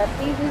 bullet that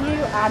teases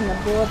you. I'm the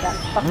bullet that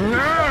fucking you. No! I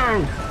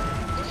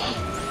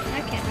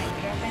can't make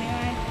it up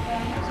anyway.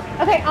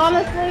 Okay,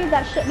 honestly,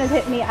 that shouldn't have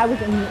hit me. I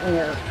was in the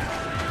air.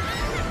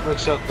 Red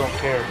Shell don't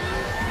care.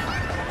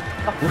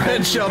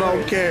 Red Shell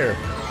don't care.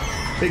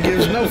 It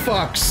gives no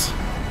fucks.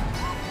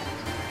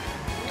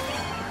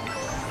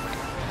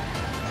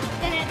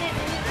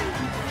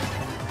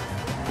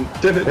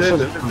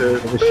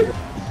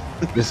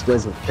 Just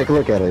listen, take a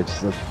look at it.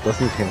 Just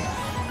listen to him.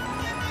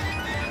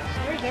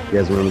 You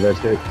guys remember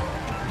that shit?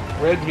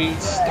 Red means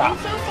I'm stop.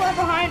 so far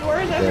behind.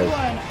 Where is everyone?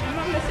 Am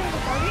I missing the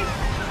party?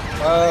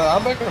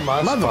 I'm making a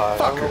my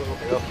spot. I don't know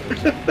what else is.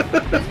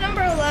 Who's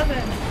number 11?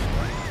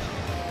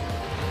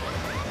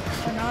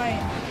 Or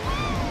 9?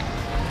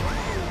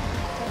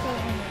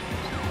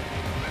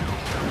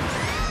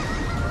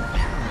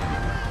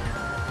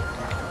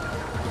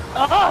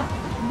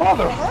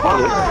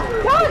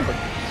 Motherfucker! God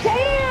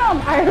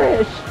damn,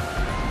 Irish!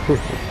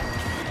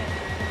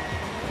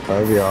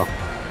 Sorry, we all.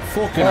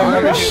 Fucking Yeah,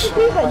 Ready Irish. to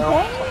do the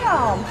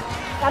damn!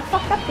 That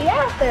fucked up the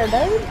ass there,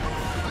 dude.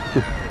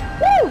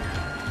 Woo!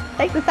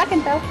 Takes a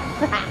second though.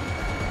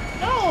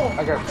 No!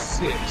 I got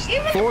 6.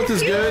 Even Fourth the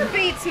is computer good.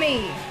 beats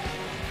me!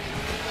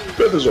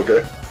 Fifth is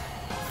okay.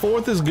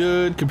 Fourth is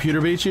good.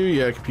 Computer beat you?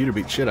 Yeah, computer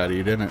beat shit out of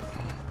you, didn't it?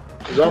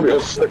 Zombie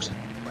has 6.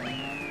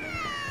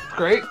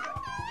 Great.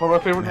 It's one of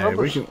my favorite Hey,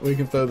 numbers. we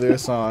can throw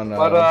this on.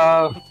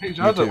 But, hey,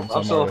 Johnson, YouTube,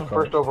 I'm still up in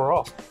somewhere first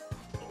overall.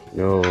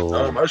 No.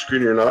 On my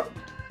screen, you're not.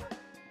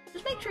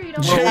 Just make sure you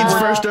don't Jade's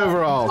first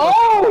overall.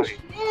 Oh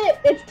shit!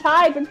 It's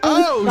tied between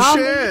Oh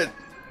Zombie shit!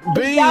 and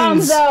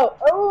Beans! Gonzo.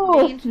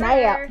 Oh Beans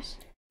snap!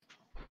 first.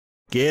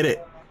 Get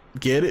it,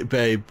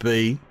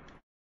 baby.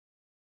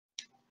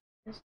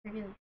 Just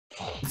really-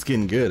 It's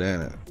getting good,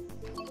 ain't it?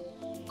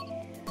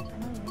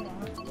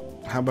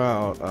 How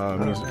about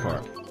music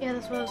part? Yeah,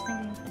 that's what I was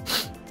thinking.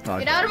 I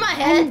like Get that. out of my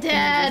head,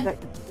 Dad!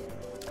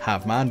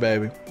 Hive mind,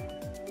 baby.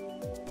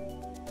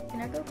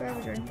 Can I go grab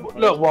a drink?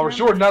 Look, Walrus,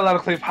 you are not allowed to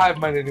claim hive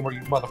mind anymore,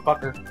 you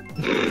motherfucker.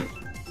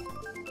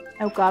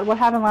 Oh god, what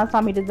happened last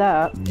time we did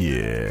that?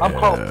 Yeah. I'm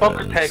calling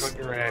bunker tag on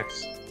your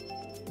ass.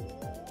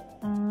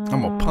 I'm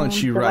gonna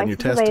punch you right in your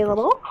devices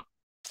testicle.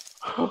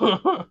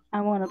 available.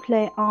 I want to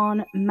play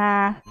on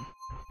my.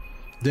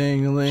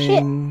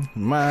 Ding-a-ling,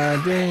 my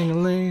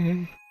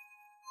ding-a-ling.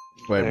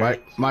 Wait, There.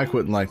 Mike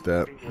wouldn't like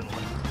that.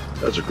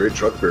 That's a great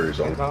Chuck Berry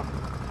song. I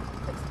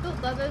still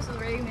love those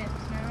remix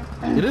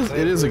now. It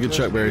is a good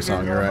Chuck Berry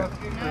song. You're right.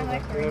 I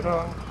like her.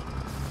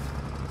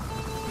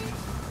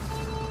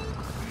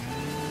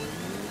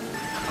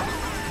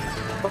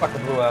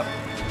 Fucking blew out.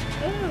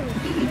 Ooh,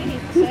 we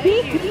need to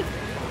save you.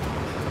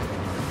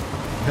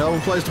 Hell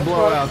of a place to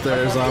blow out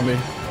there, zombie.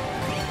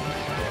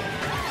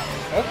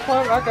 That's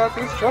fine, I got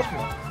this, trust me.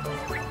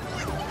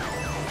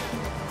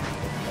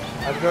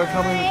 I just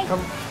gotta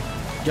come.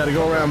 Got to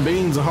go around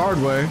beans the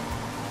hard way.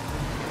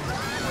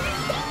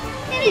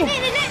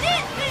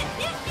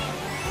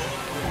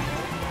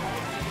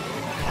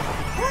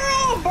 We're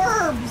all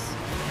burbs!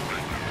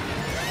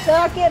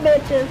 Suck it,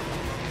 bitches.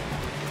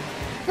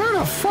 Where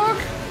the fuck?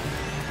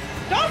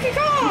 Donkey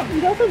Kong!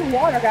 Go through the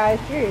water, guys.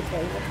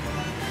 Seriously.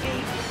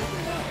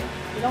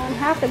 You don't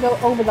have to go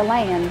over the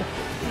land.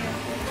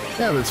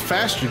 Yeah, but it's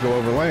faster to go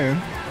over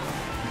land.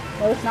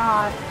 No, it's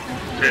not.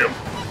 Damn. I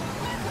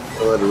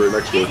had to right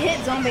next to Get it.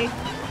 hit, zombie.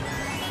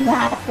 I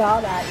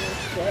saw that, you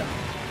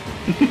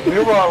shit.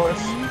 You're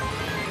Wallace.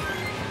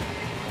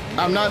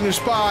 I'm not in your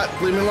spot.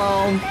 Leave me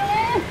alone.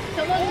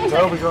 Someone's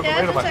No, we're going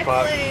Dad's to in my second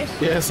spot. place.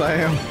 Yes, I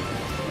am. We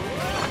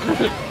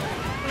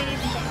need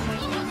some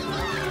second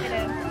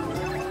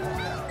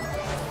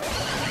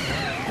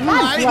place.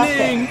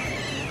 Lightning!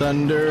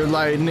 Thunder,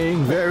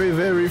 lightning, very,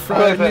 very Come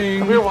here,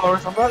 frightening.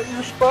 Wallace, I'm not in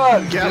your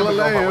spot.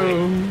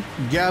 Galileo,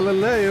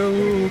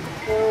 Galileo,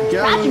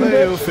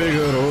 Galileo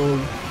Figaro.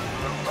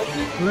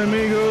 Let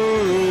me go.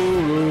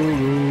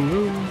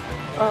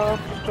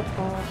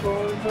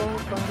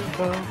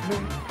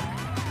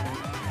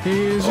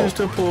 He's just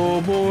a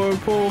poor boy,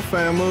 poor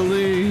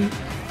family.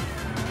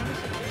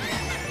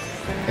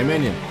 Hey,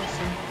 Minion.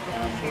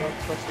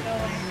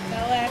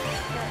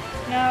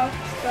 No,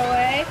 go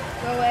away,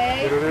 go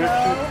away, no,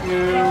 no,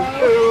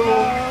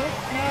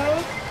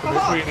 no, no.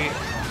 Sweetie.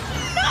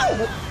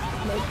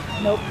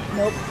 Nope, nope,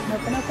 nope,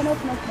 nope, nope, nope,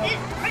 nope.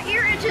 My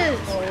ear itches!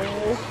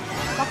 Oh,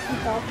 fuck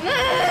yourself.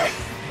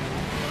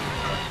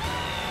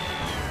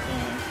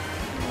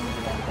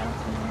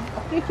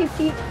 Keep, keep,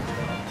 keep.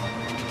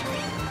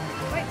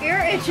 My ear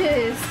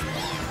itches!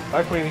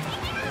 Bye, Queenie.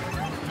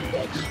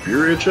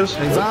 Beer itches?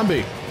 Hey,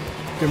 zombie.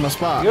 Give him a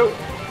spot. Yo.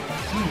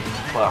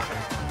 Fuck.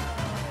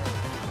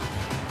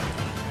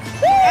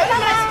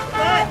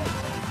 What?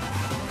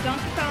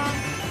 Donkey Kong.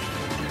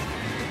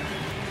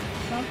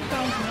 Donkey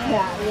Kong's nuts.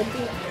 Yeah, it would be.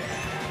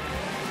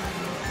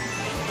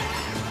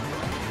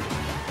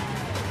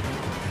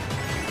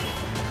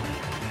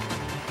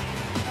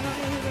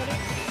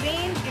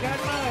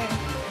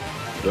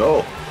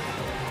 No.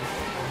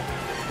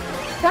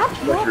 Stop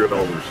Like your walking.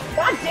 elders.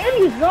 God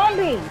damn you,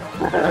 zombie!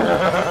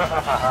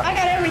 I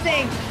got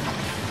everything.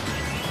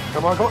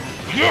 Come on, go.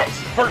 Yes!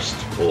 First!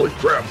 Holy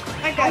crap.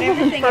 I got I was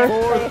in everything. first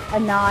Ugh. place,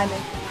 and now I'm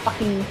in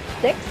fucking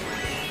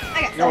 6th.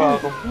 I got You're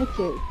welcome. Me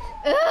too.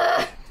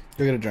 Go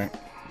get a drink.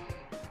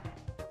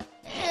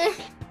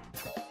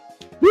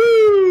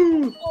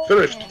 Woo!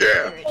 Finished.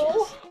 Yeah.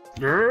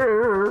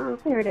 Here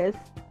it is.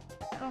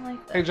 I don't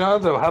like that. Hey,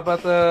 John, though, how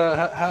about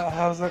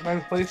how's that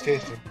nice place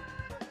tasting?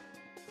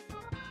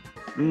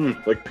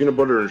 Like peanut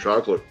butter and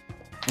chocolate.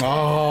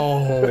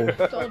 Oh.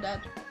 It's all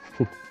dead.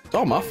 It's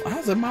all my.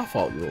 How's it my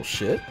fault, you little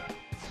shit?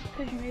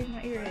 Because you made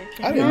my ear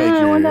itch. I didn't make I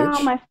your want ear that itch.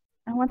 on my.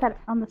 I want that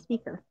on the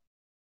speaker.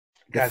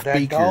 Got that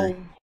speaker. gold.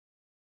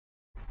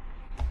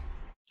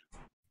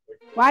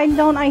 Why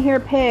don't I hear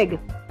pig?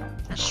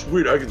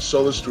 Sweet, I can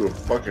sell this to a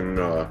fucking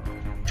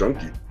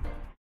junkie.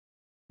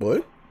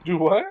 What? Do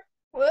what?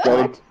 What?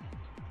 None.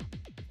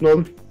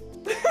 None.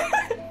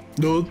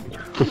 No.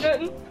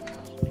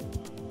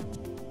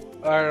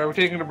 Alright, are we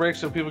taking a break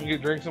so people can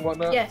get drinks and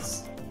whatnot?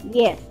 Yes.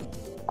 Yes.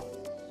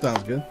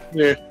 Sounds good.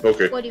 Yeah,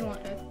 okay. What do you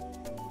want, Dad?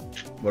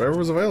 Whatever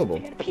was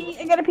available.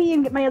 I gotta pee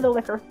and get my other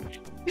liquor.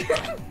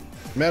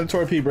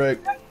 Mandatory pee break.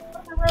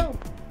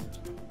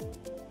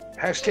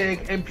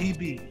 Hashtag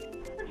MPB.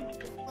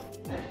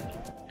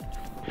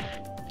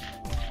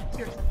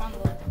 Here's the fun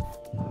one.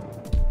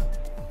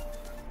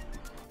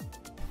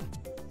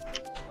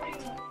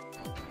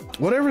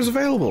 Whatever's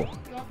available.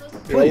 You want this?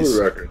 Please. All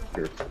the record.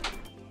 Here.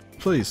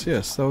 Please,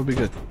 yes, that would be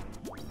good.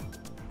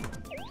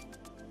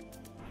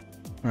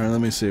 Alright, let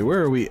me see.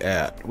 Where are we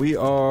at? We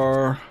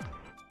are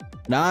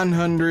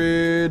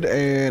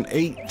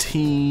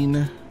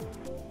 918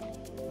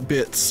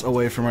 bits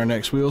away from our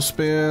next wheel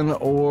spin,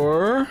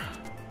 or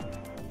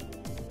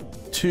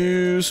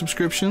 2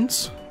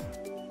 subscriptions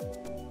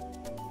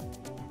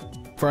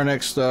for our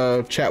next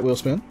chat wheel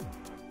spin.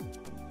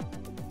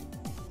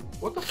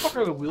 What the fuck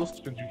are the wheel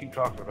spins you keep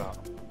talking about?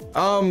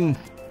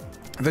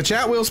 The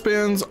chat wheel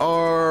spins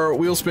are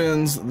wheel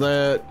spins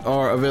that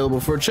are available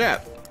for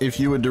chat. If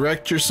you would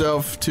direct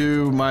yourself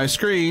to my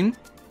screen,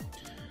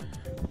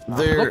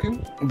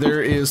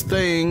 there is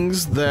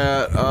things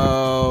that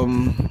are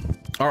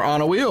on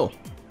a wheel.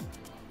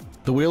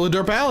 The wheel of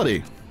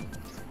derpality.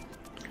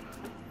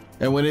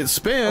 And when it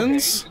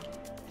spins,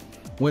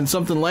 when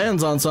something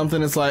lands on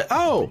something, it's like,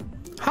 oh,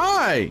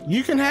 hi,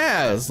 you can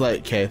has.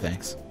 Like, okay,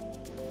 thanks.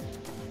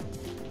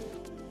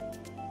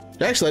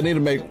 Actually, I need to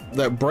make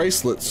that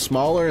bracelet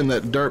smaller and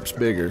that derp's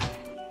bigger.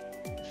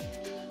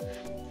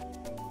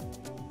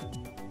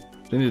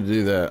 I need to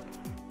do that.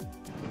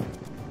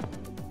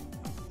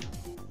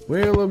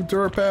 Wheel of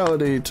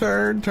derpality,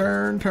 turn,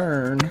 turn,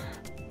 turn.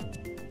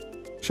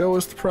 Show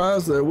us the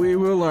prize that we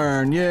will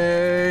earn.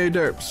 Yay,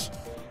 derps.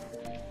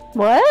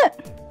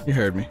 What? You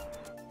heard me.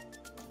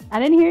 I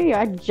didn't hear you.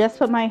 I just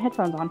put my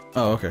headphones on.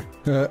 Oh, okay.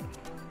 Do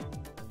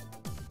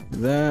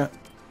that.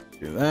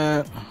 Do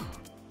that.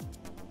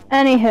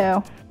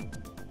 Anywho.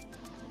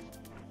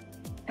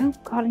 Oh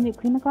god, I need to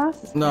clean my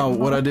glasses. No,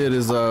 what I did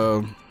is,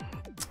 alright.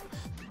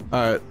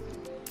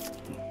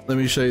 Let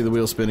me show you the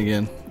wheel spin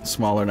again. It's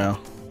smaller now.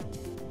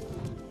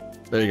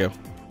 There you go.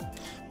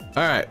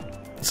 Alright.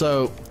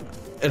 So,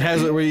 it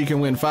has it where you can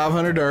win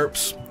 500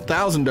 derps,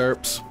 1,000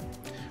 derps,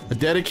 a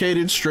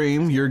dedicated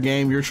stream, your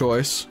game, your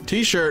choice,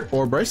 t-shirt,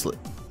 or bracelet.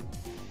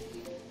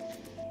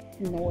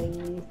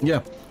 Noise.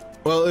 Yeah.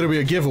 Well, it'll be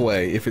a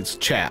giveaway if it's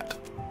chat.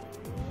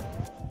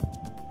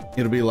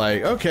 It'll be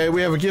like, okay,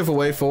 we have a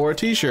giveaway for a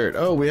t-shirt.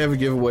 Oh, we have a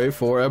giveaway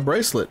for a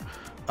bracelet.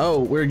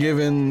 Oh, we're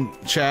giving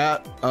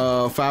chat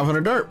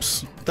 500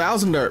 derps,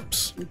 1,000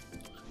 derps.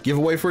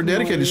 Giveaway for a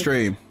dedicated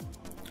stream.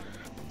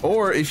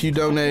 Or if you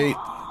donate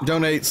 /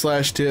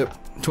 tip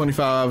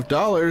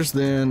 $25,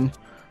 then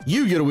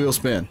you get a wheel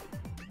spin.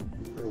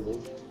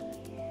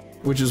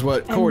 Which is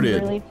what Core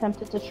did. I'm really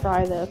tempted to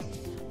try this.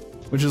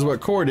 Which is what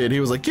Core did. He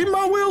was like, give me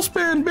my wheel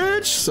spin,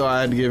 bitch! So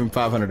I had to give him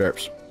 500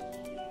 derps.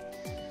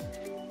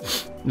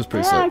 It was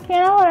pretty I slick.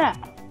 can't hold it.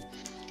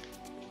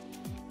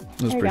 It was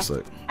There you pretty go.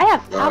 slick. I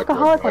have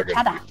alcoholic okay.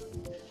 horchata.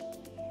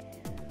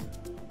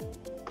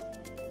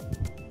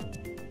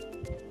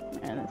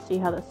 And let's see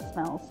how this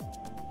smells.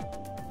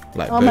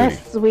 Like Oh my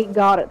booty. sweet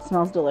god, it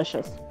smells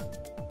delicious.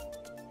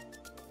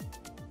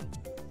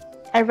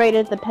 I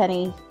rated the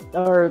penny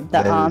or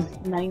the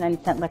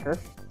 99-cent liquor.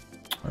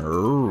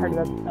 Part of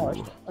the dollar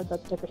store, or the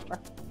liquor store.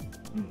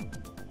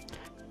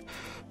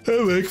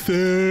 That makes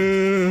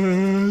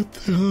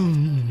sense.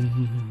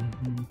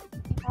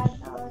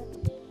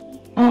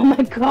 Oh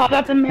my god,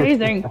 that's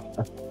amazing.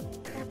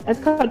 It's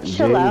called Jade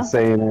Chilla. is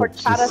saying that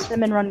Horchata she's-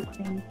 cinnamon run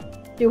cream.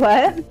 Do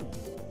what?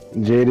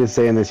 Jade is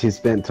saying that she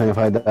spent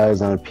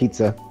 $25 on a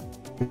pizza.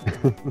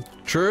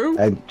 True.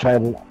 I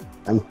tried.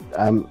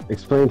 I'm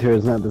explaining to her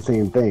it's not the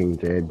same thing,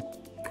 Jade.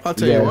 I'll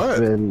tell you Yeah, what. it's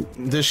been-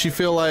 Does she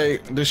feel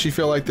like the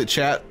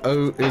chat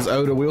is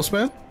owed a wheel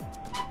spin?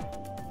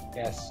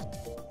 Yes.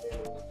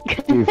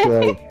 Do you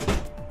feel like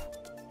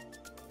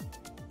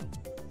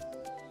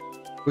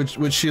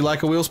Would she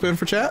like a wheel spin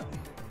for chat?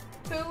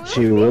 Who?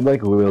 She would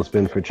like a wheel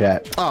spin for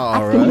chat. All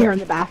I'm here right. in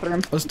the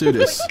bathroom. Let's do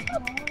this.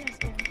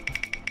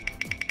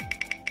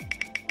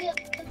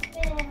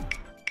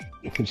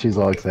 She's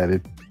all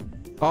excited.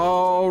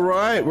 All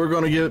right, we're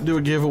gonna do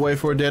a giveaway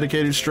for a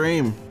dedicated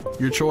stream.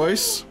 Your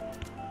choice.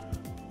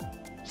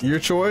 Your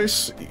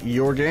choice.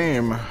 Your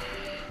game.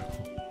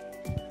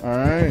 All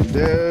right,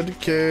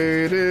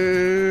 dedicated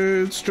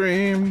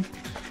stream.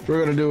 We're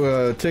gonna do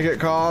a ticket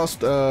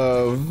cost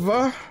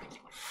of.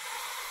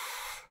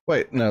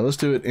 Wait, no. Let's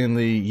do it in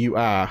the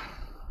UI.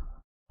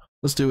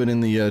 Let's do it in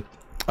the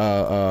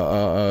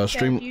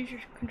stream. Use your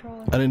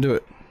controller. I didn't do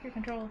it. Your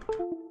controller.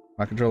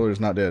 My controller is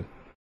not dead.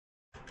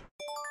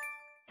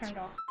 Turned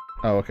off.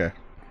 Oh, okay.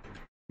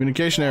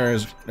 Communication error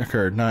has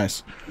occurred.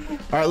 Nice. All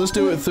right, let's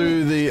do it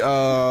through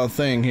the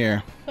thing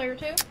here. Player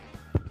 2?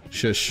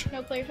 Shush.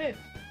 No, player 2.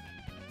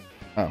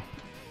 Oh.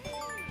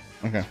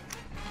 Okay.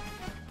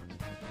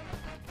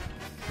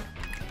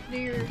 Do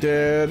your...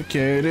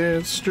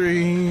 Dedicated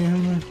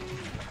stream.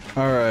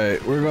 All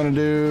right, we're gonna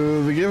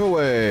do the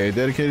giveaway.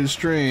 Dedicated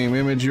stream.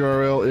 Image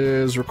URL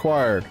is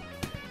required.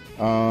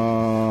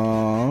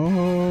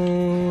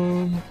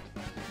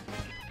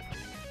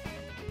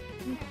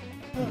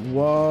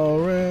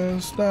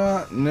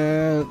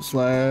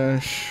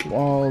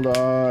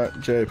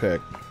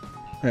 Walrus.net/wall.jpg.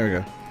 There we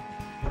go.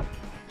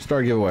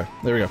 Start giveaway.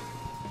 There we go.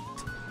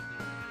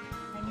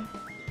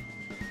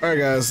 Alright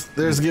guys,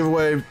 there's the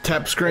giveaway.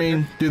 Tap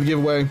screen, do the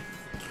giveaway,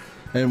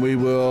 and we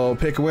will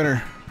pick a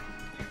winner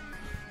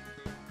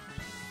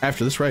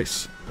after this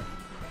race.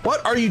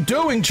 What are you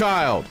doing,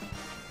 child?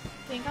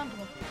 Being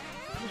comfortable.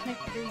 Just make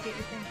sure you get your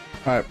thing.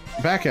 Alright,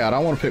 back out. I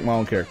want to pick my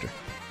own character.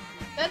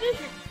 That is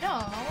your... No, I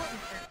want your character.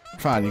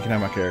 Fine, you can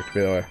have my character,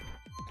 by the way.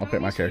 I'll pick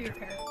my Let's do your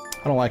character.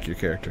 I don't like your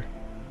character.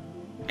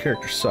 Your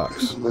character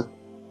sucks.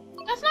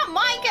 That's not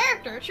my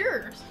character, it's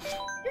yours.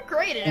 You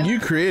created it. You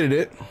created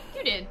it.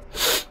 You did.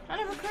 I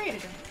never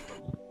created him.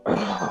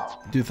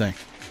 Do you think?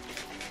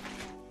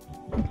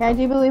 Okay, I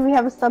do believe we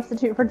have a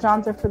substitute for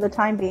Johnson for the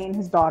time being,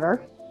 his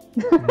daughter.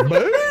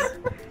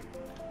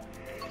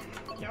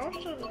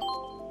 Yoshi.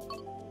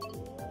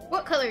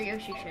 What color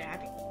Yoshi should I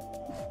be?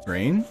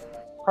 Green?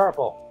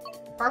 Purple.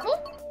 Purple?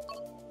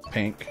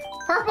 Pink.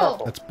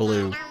 Purple! That's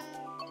blue.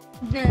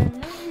 I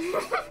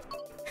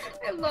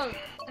love it.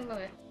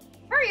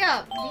 Hurry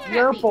up!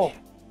 Purple.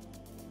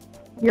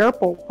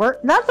 Yerple.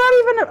 That's not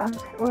even a...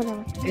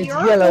 whatever. It's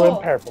Purple. yellow and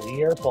purple.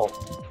 Purple.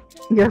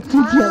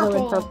 Yerple, yellow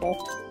and purple.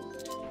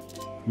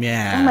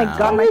 Meow. Oh my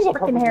god, my It's a freaking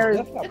purple. hair is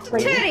That's not It's a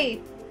crazy.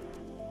 teddy!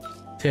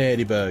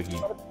 Teddy buggy.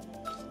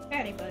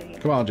 Teddy buddy.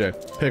 Come on, Joe.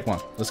 Pick one.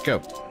 Let's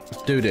go.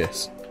 Let's do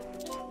this.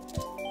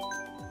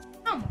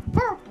 I'm a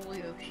purple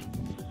Yoshi.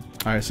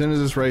 Alright, as soon as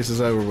this race is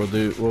over,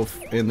 we'll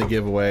end the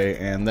giveaway,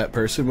 and that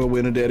person will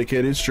win a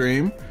dedicated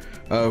stream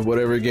of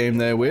whatever game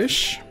they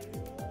wish.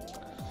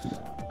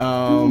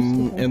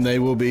 And they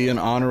will be an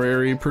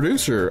honorary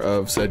producer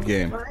of said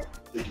game.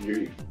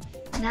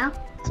 Now?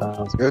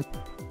 Sounds good.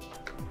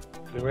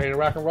 You ready to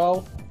rock and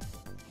roll?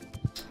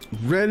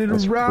 Ready to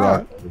Let's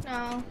rock.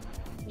 No.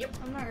 Yep,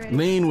 I'm not ready.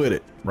 Lean with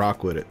it.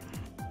 Rock with it.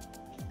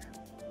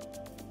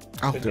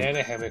 I'll do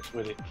Banana hammocks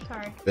with it.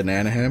 Sorry.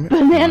 banana hammock.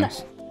 Banana.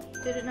 Nice.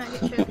 Did it not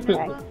get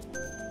chosen?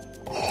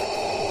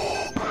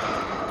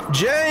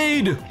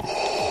 Jade!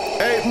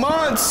 8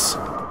 months!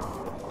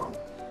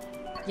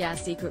 Yeah,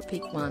 secret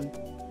peek 1.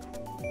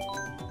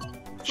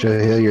 Show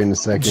you you're in a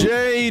second.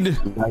 Jade!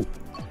 Night.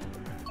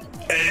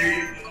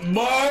 8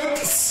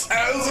 months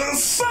as a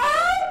son!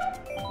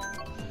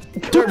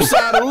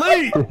 Turpside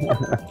Elite!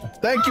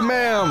 Thank you,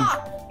 ma'am,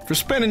 for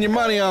spending your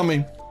money on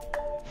me.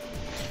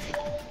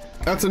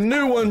 That's a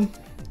new one.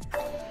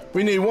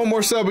 We need one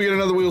more sub, we get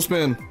another wheel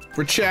spin.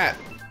 For chat.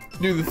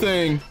 Do the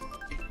thing.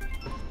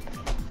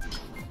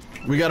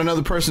 We got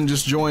another person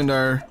just joined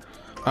our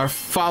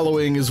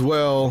following as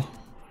well.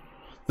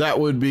 That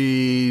would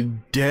be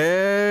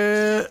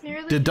Dedonks?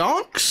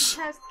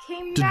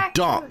 Came back.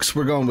 Dedonks.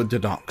 We're going with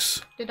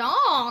Dedonks.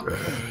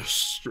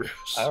 Dedonks.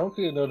 I don't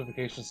see a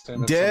notification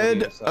saying that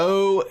Dead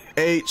somebody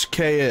is,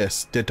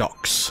 OHKS.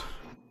 Dedonks.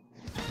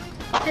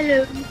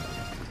 Hello.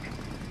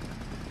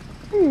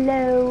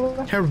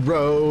 Hello.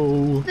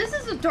 Hello. This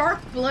is a dark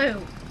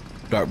blue.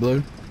 Dark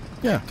blue?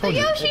 Yeah, The told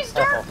you. Yoshi's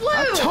dark blue.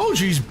 I told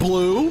you he's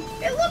blue.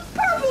 It looks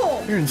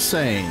purple. You're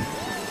insane.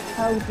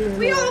 Oh, dear.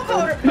 We all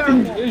called it It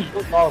purple. is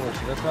your color,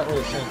 so that's not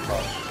really saying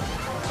color.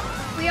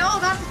 We all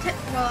got the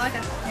well, I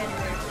got the teddy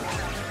bear.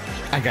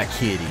 I got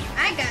kitty.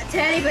 I got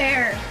teddy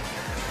bear.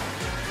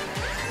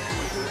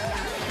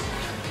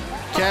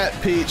 Cat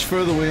Peach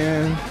for the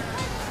win.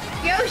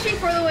 Yoshi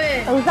for the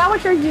win. Oh, is that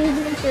what you're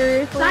using?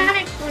 Seriously?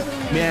 Sonic for the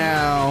win.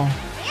 Meow.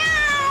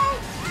 Meow.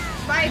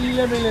 Bye.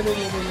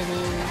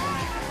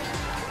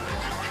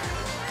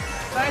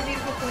 Bye,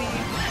 beautiful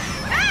Queenie.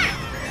 Ah!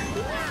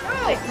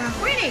 Oh,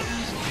 Queenie.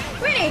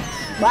 Queenie.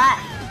 What?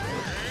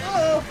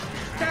 Oh,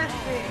 that's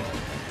me.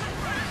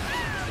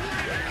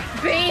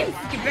 Beans,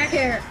 get back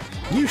here.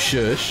 You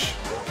shush.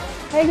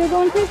 Hey,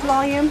 Google, increase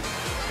volume.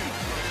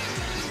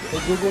 Hey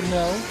Google,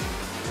 no.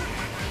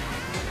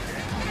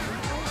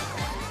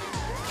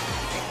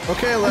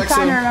 Okay, trying to Alexa,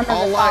 remember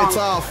all the lights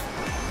song.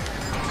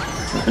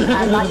 off.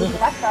 I'm not using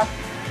Alexa.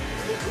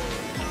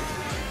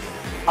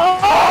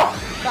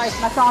 Oh! Sorry,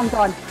 my song's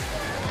on.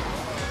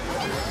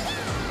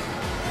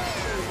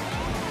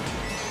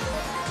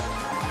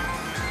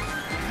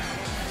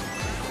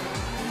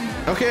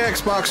 Okay,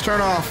 Xbox, turn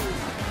off.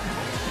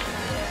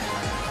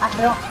 I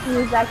don't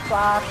use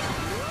Xbox.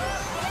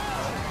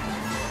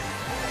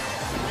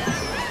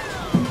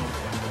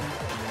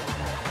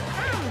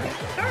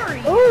 Sorry.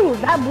 Ooh,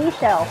 that blue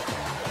shell.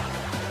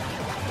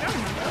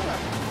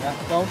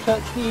 Don't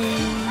touch me.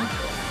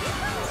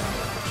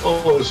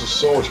 Oh, this is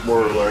so much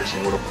more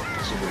relaxing when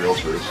somebody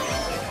else is.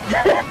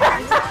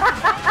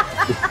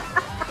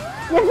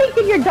 You're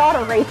making your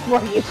daughter race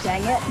for you,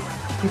 dang it.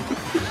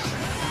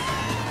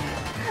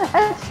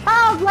 It's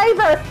child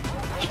labor.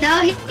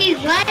 No, he's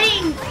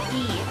letting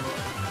me.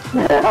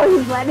 No,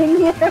 he's letting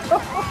you.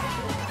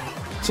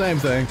 Same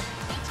thing.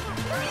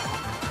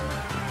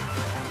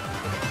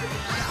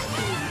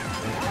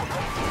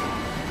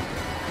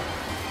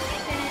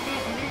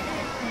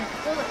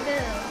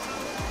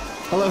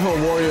 I love how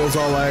Wario's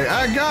all like,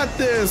 I got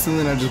this, and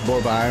then I just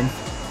blow by him.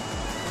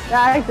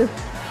 I just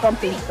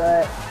something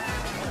good.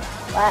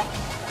 What?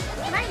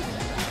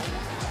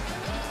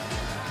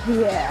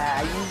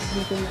 Yeah,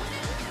 you can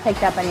take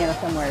that banana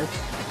somewhere.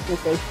 You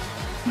see.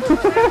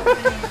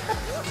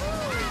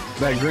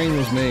 That green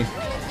was me.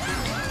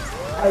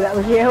 Oh, that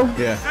was you?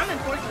 Yeah. I'm in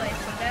fourth place,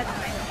 so that's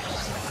fine.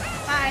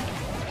 Bye.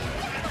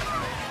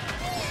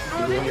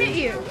 Oh, they hit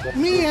you.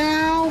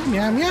 Meow,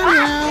 meow, meow,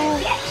 meow.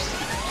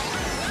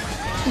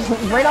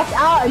 Right off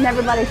out, and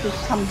everybody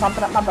just come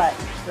bumping up my butt.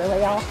 Really,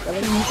 y'all?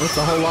 Really? That's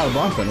a whole lot of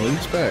bumping. What do you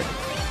expect?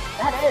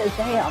 That is,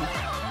 damn.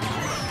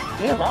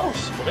 Yeah, that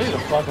was way the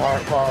fuck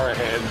far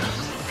ahead.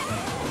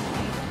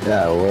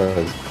 Yeah, it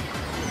was.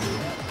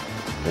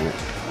 Damn it.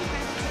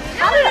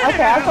 How did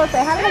okay, I was supposed to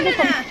say, how did I get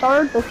from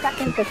third to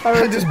second to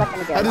third to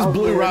second again? I just Oh,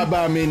 blew weird. right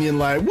by Minion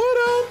like, what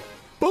up?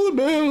 Bullet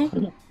Bill.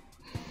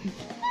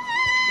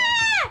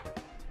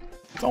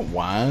 Don't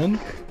whine.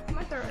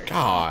 My throat hurts.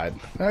 God.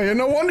 Hey,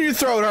 no wonder your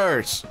throat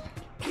hurts.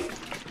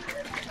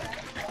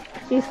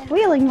 She's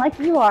squealing like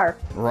you are.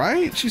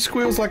 Right? She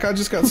squeals like I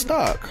just got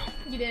stuck.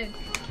 You did.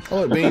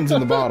 Oh, look, Bean's in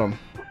the bottom.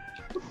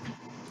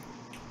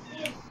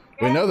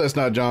 We know that's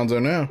not Jonzo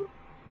now.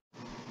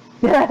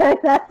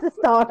 That's the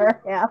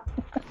starter, yeah.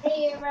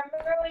 Hey,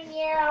 remember when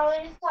you're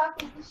always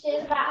talking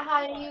shit about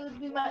how you would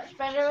be much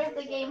better with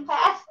the Game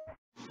Pass?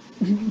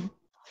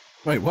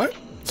 Wait, what?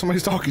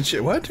 Somebody's talking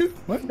shit. What, dude?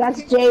 What?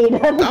 That's Jade.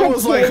 I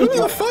was like, who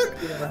the fuck?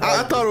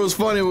 I thought it was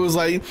funny. It was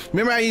like,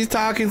 remember how he's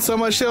talking so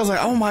much shit? I was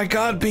like, oh my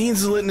god,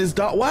 Beans is letting his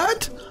dog.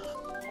 What?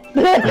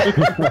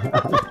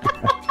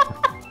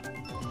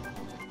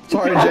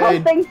 Sorry,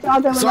 Jade.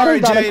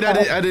 Sorry, Jade.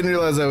 I didn't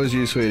realize that was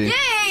you, sweetie.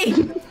 Yay!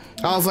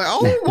 I was like,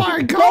 oh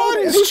my god,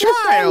 Jade, it's you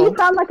just saying you child.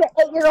 sound like an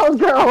 8-year-old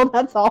girl,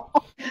 that's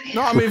all.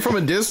 No, I mean, from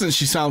a distance,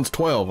 she sounds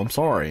 12. I'm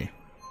sorry.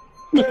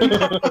 Until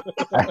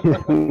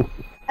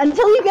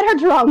you get her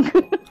drunk.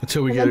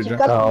 Until we get her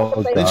drunk.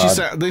 Oh, Then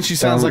God. then she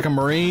sounds like a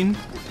Marine.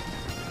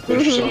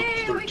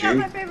 Yay, we got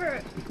my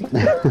favorite.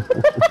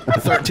 A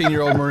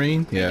 13-year-old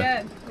Marine. Yeah.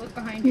 Yeah, look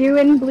behind you. You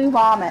and Blue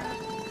Vomit.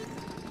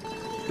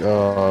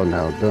 Oh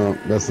no, don't.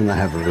 Let's not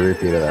have a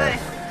repeat of that.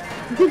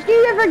 Did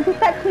you ever get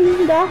that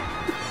cleaned up?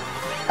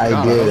 I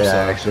God, I did hope so.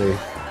 actually.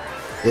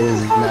 It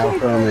is now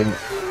from a.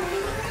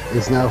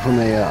 It's now from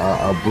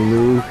a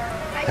blue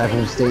type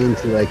of stain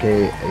to like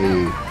a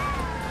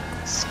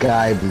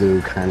sky blue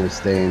kind of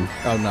stain.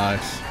 Oh,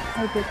 nice.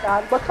 Oh, good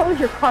God. What color's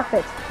your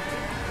carpet?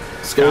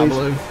 Sky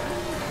blue.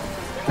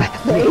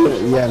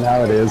 Yeah,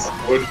 now it is.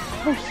 Wood.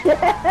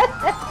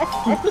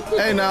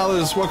 Hey,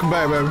 Nollis, welcome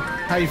back, baby.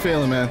 How you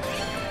feeling, man?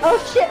 Oh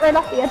shit, right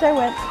off the edge I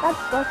went.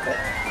 That's it.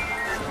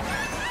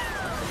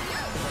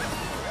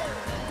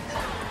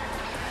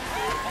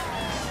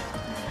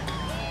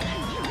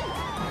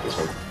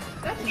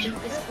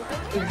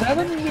 Is that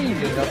a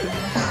minion up in your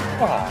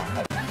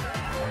spot?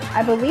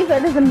 I believe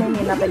that is a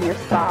minion up in your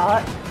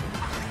spot.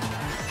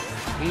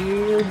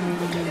 Here,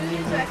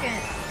 minion.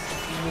 Second.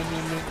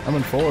 I'm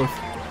in fourth.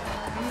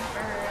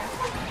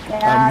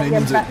 Yeah,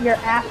 Minion's your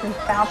ass is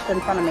bounced in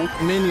front of me.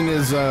 Minion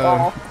is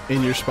Oh.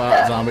 in your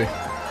spot, zombie. No,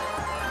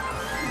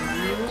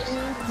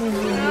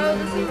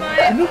 this is my.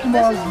 Come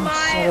This on, is you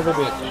my. son of a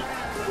bitch.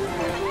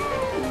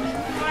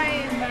 My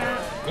map.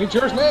 It's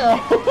yours now.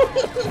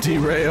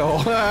 Derail.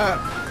 Hi,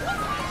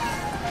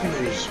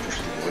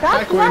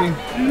 That's Queenie.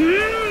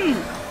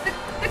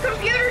 The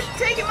computer's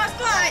taking my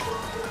spot.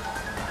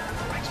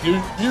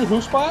 Excuse you,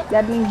 who spot?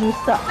 That means you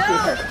suck,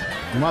 sweetheart.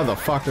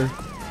 Motherfucker.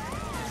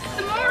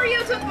 The Mario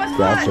took my spot.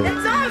 Gotcha.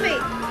 And zombie.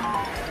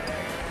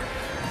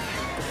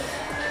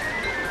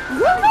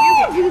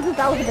 Woo! Jesus,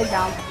 that was a big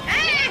bounce. Ah,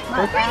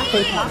 My ass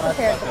was not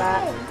prepared for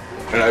that.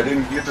 And I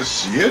didn't get to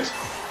see it?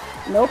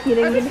 Nope, you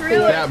didn't get to see it.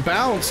 That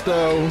bounce,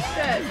 though.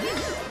 shit.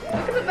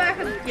 Look at the back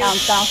of the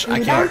Bounce, bounce, I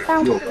bounce, can't.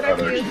 bounce. Feel Look at the back bad,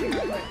 of actually. you.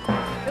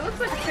 It looks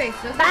like a face,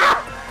 doesn't it? Ah!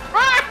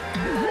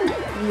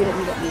 You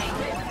didn't get me.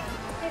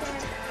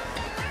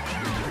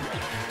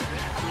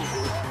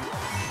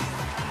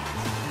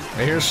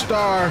 Here's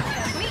Star.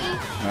 Me.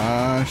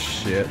 Ah,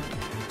 shit.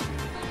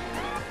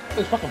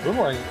 This fucking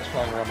boomerang is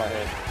flying around my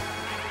head.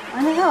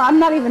 I don't know. I'm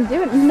not even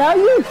doing it. No,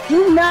 you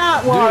do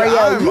not, Dude,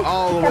 Wario. I'm You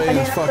all the way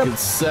in stepping fucking up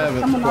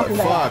seventh. someone But else's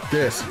ass. fuck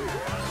this.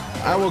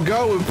 I will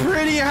go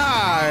pretty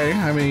high.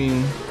 I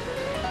mean,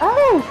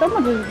 Oh,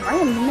 someone just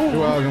ran into me. you're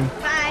welcome.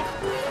 Bye.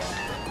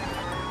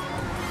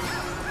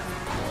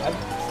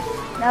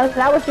 No,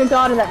 that was your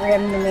daughter that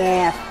ran into me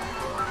ass.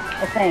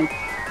 I think.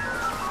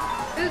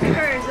 Who's the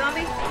first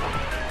zombie?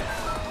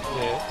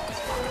 Yeah.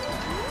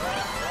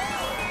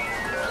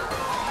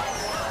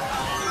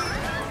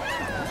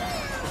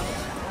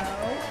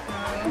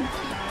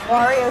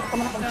 Wario's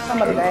coming from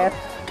somebody's ass.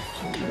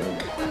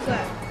 Who's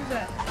that? Who's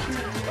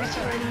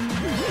that?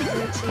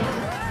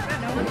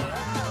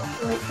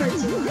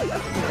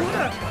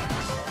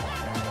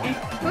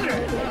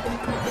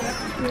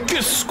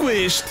 Get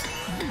squished.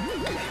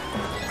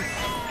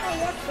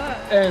 Oh, what's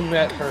that? And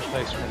that first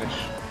place finish.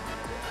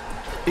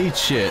 Eat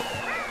shit.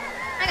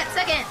 I got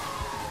second.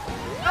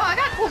 Oh, I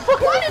got.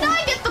 Why did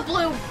I get the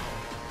blue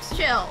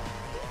shell?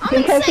 I'm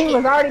in Because he second.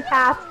 was already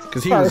past.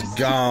 Because he was first.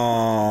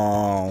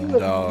 gone, He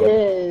was dog.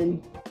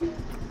 dead.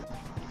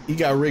 He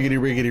got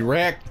riggedy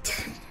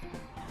wrecked.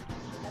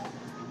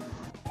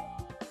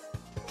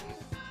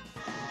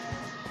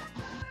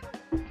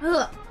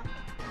 Ugh.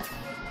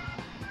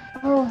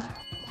 Oh.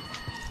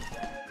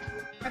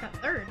 I got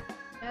third.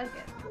 That's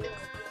good.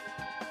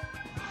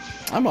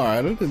 I'm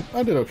alright.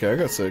 I did okay. I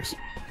got 6.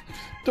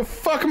 The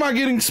fuck am I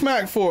getting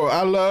smacked for?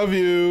 I love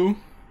you.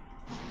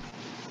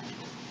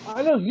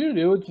 I know you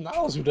do. It's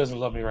Niles who doesn't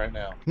love me right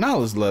now.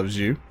 Niles loves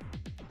you.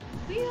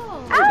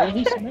 And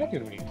he's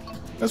smacking me.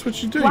 That's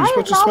what you do. Why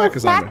You're supposed is to smack Nala a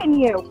zombie. smacking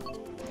you?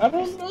 I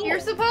don't know. You're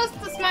supposed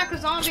to smack a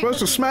zombie. You're supposed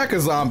to smack a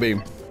zombie.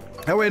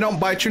 That way it don't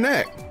bite your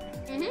neck.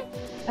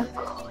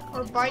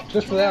 Or bite.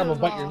 Just for that, I'm gonna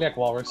bite your neck,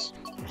 Walrus.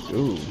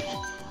 Ooh.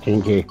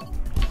 Kinky.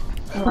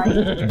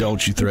 Right.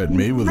 Don't you threaten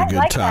me with a I good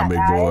like time, that big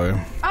guy.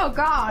 boy. Oh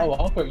God. Oh,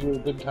 I'll put you a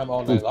good time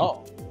all night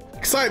long.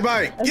 Excite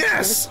bite.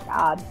 Yes.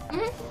 God.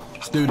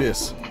 Let's do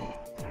this.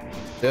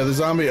 Yeah, the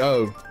zombie.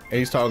 Oh,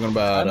 he's talking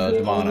about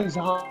demonic.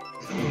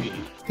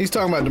 He's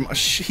talking about demonic.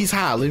 He's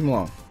high. Leave him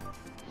alone.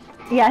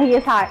 Yeah, he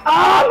is high.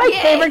 Oh, my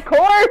Yay. favorite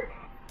chord!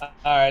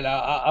 Alright,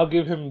 I'll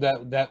give him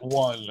that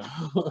one.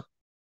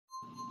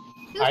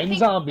 I'm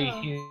zombie,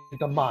 he's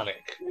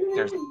demonic.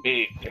 There's a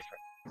big difference.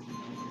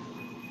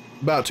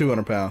 About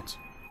 200 pounds.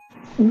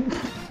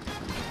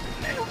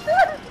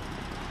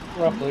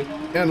 Roughly.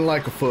 And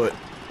like a foot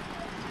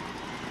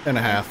and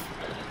a half.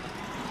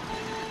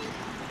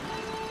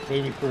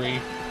 Maybe 3.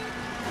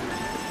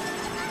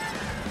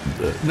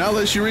 Now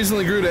that she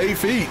recently grew to 8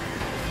 feet.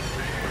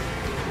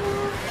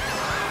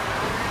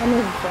 And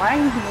his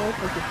brain moves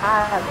like he's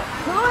high.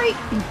 Right.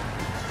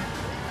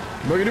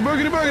 Boogity,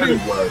 boogity, I boogity.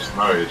 did last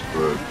night,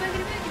 but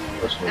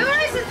that's No,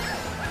 not is it?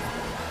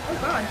 Oh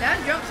God,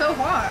 Dad jumped so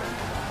far.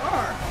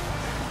 Far.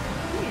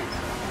 Jeez.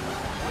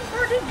 How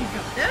far did you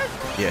jump, Dad?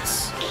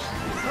 Yes.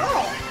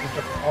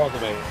 Oh. All the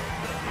way.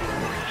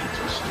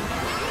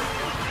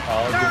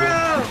 I'll give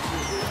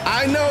No.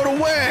 I know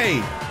the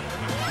way.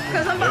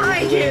 Because I'm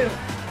behind you.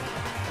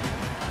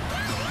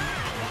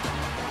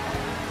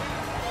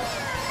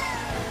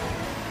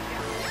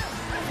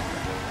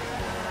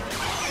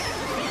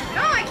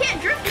 No, I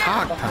can't drift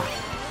now. Cock.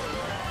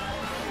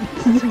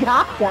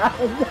 Gaga.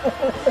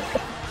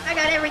 I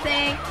got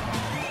everything.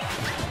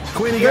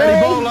 Queenie got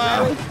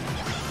Ebola.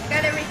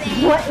 Got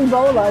everything. What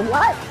Ebola?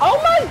 What? Oh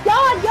my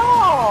God,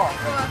 y'all!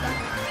 You're welcome.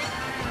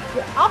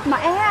 Get off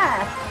my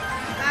ass!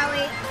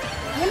 Sally.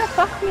 You're gonna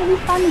fuck me every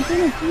time you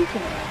do a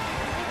season.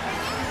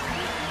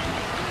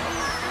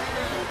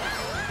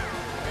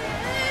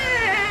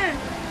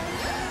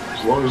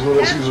 as long as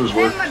Little Caesars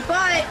work. my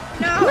butt.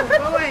 No,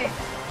 go away.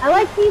 I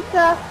like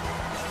pizza.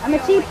 I'm a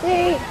cheap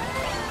date.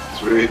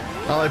 Sweet.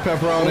 I like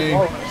pepperoni.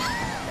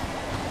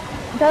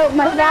 Though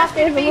my Don't ask staff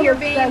me to is a be little your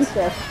beans.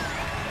 expensive.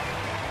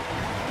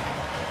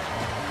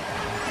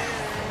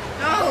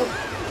 No.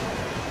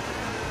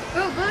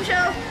 Oh, blue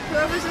shell.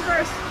 Whoever's the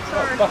first.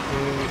 Sorry. Fuck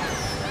you.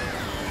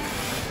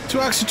 2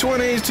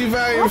 Oxy-20s, 2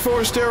 Valium, 4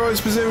 steroids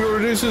specifically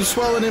reduces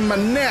swelling in my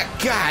neck.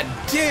 God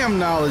damn,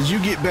 Knowledge, you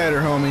get better,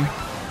 homie.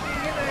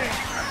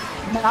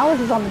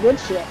 Knowledge is on the good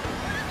shit.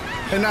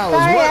 Hey, Knowledge,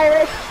 Sorry,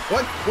 Irish.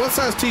 what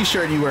size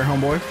t-shirt you wear,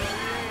 homeboy?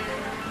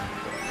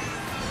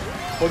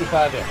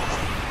 45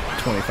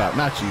 inches. 25.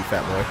 Not you,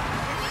 fat boy.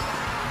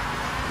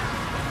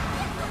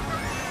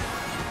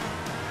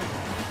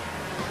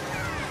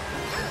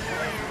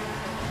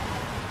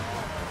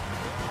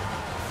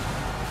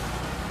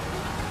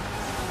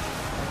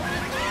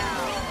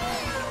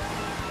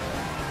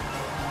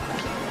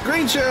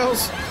 Green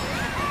shells.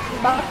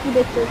 Fuck you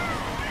bitches.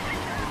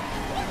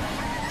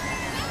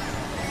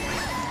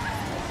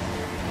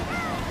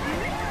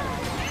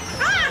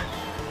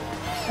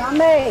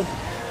 Zombie!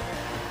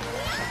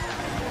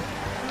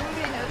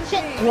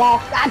 Shit, wall.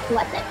 God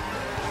bless it.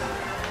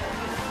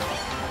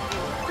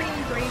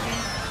 Cream gravy.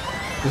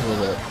 This was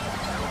it.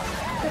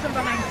 Because I'm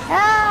behind.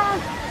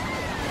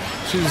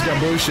 Ah! She just got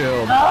blue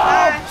shelled.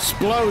 Oh!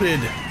 Exploded.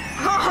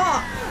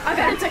 I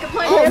got a second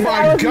place. Oh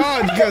my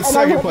god, you got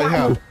second place.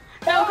 How? No,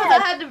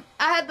 because I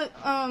had the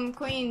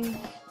queen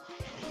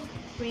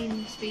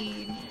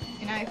speed,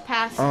 and I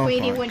passed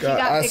Queenie when she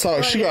got. I saw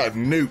exploded. she got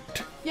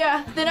nuked.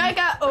 Yeah, then I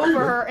got over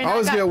her, and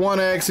Always get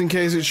 1x in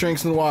case it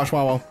shrinks in the wash,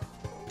 Mama.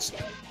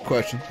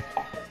 Question.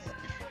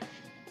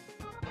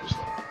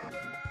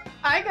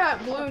 I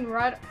got ballooned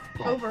right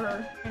over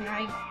her, and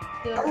I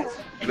did.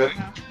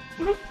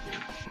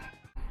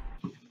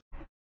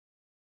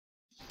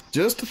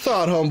 Just a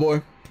thought,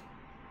 homeboy.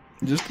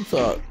 Just a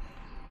thought.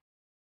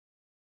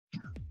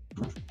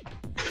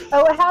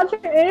 Oh, how'd your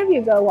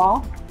interview go,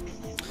 Wall?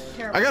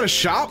 I got a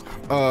shop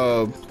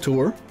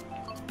tour.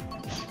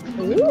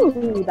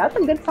 Ooh, that's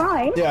a good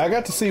sign. Yeah, I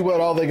got to see what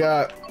all they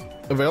got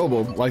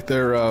available, like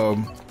their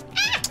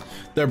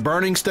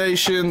burning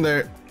station.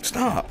 Their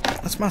stop.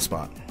 That's my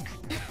spot.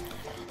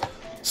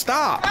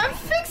 Stop. I'm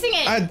fixing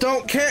it. I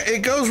don't care.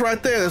 It goes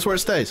right there. That's where it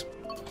stays.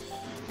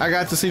 I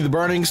got to see the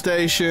burning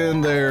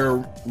station,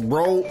 their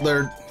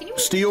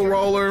steel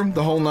roller,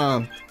 the whole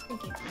nine.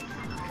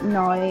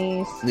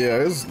 Nice.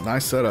 Yeah, it was a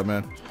nice setup,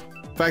 man.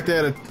 In fact, they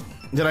had a.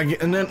 Did I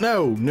get?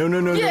 No.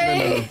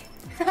 Yay!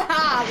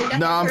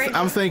 No,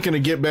 I'm thinking a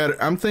get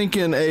better. I'm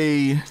thinking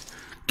a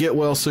get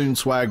well soon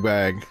swag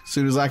bag.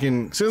 Soon as I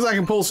can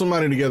pull some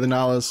money together,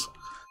 Nollis.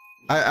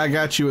 I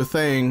got you a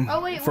thing.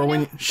 Oh wait, for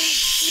when. You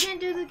didn't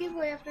do the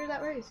giveaway after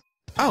that race.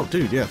 Oh,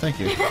 dude, yeah, thank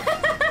you.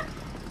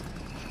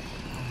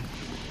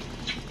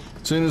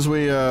 Soon as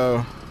we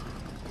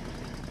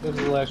This is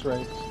the last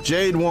race.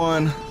 Jade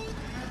won.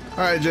 All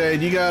right,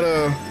 Jade, you got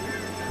a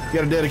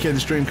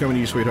dedicated stream coming to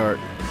you, sweetheart.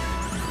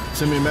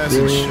 Send me a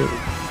message.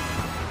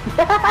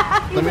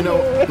 Let me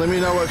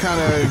know what kind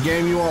of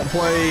game you want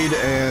played,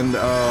 and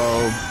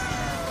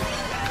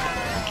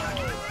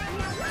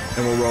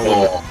we'll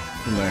roll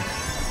from there.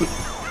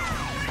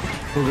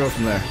 We'll go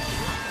from there.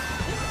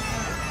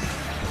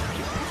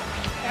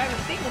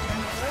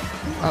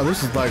 Oh,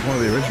 this is like one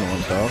of the original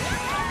ones, dog.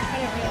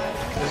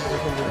 This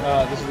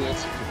is the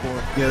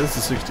N64. Yeah, this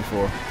is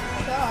 64.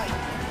 God,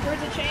 where's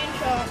the chain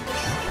chomp?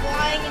 It's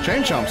flying in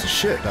Chain the air. chomp's a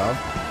shit, dog.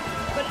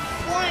 But it's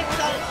flying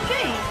without its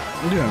chain.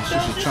 Yeah, it's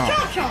just a chomp.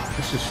 Chomp.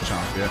 It's just a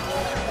chomp, yeah.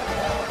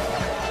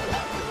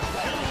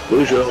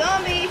 Blue shell.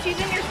 Zombie, she's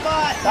in your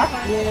spot. Fuck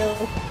you.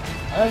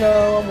 I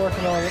know, I'm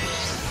working on it.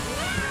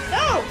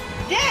 No,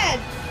 Dad.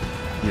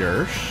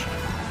 Yours.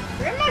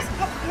 We're in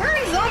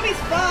zombie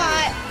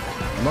spot.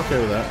 I'm okay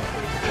with that.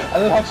 I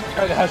don't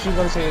know how she was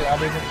gonna say I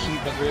made her cheat,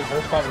 but the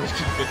first part was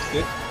she fixed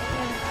it.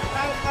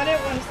 I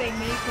didn't want to say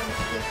me because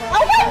you're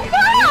Oh my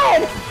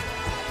god!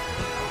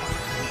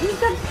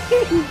 He's a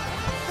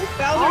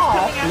Bowser's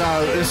coming out. No,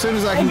 as soon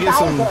as I can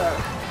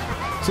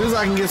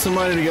get some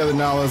money together,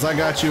 Nollis, I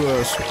got you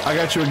a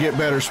get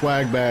better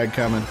swag bag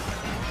coming.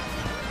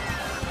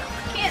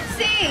 Can't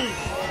see.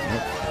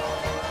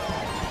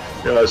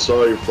 Yeah, I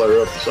saw you fly right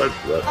up the side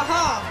for that.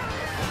 Aha.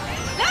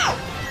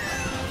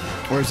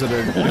 No. Or is it a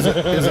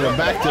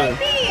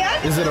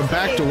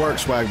back to work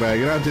swag bag?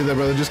 You don't have to do that,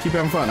 brother. Just keep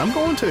having fun. I'm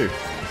going to.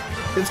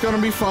 It's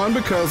gonna be fun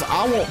because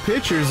I want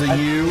pictures of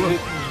you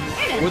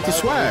with the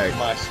swag.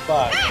 My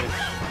spot.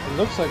 It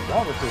looks like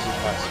Roberts is in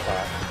my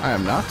spot. I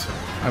am not.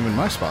 I'm in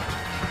my spot.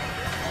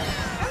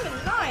 I'm in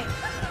 9.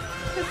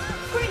 Because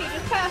Queenie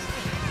just passed me.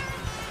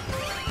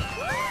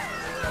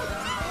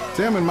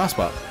 See, I'm in my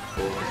spot.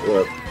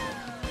 What?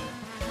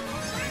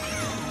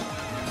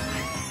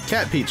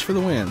 Cat Peach for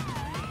the win.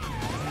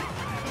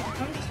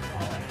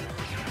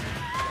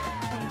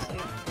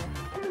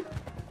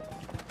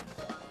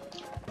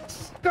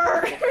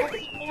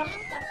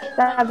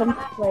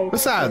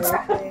 Besides,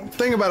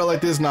 think about it like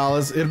this,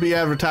 Nollis. It'll be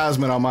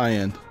advertisement on my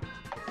end.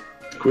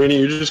 Queenie,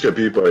 you just got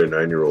beat by a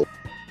 9-year-old.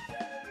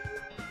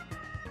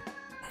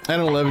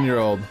 And an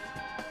 11-year-old.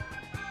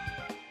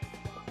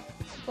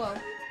 12.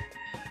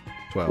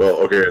 12. Well,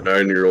 okay, a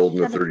 9-year-old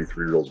in a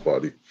 33-year-old's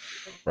body.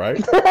 Right?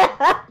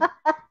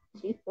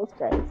 Jesus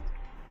Christ.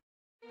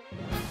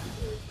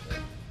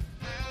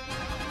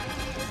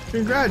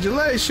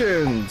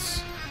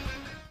 Congratulations!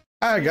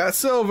 I got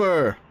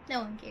silver!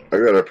 No one cares. I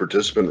got a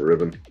participant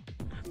ribbon.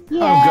 Oh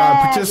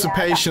god,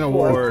 participation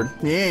award.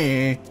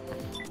 Yeah.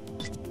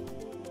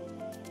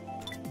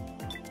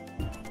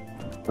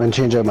 I'm gonna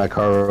change out my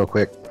car real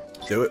quick.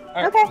 Do it.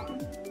 Okay.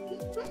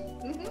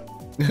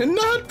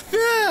 Not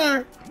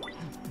fair!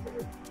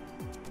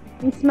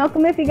 You smoke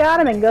them if you got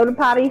them, and go to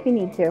potty if you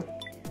need to.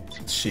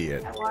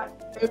 Shit. Not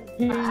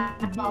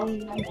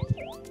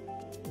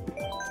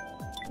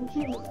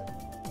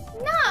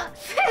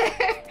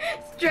fair.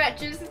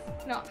 Stretches.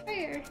 Not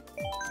fair.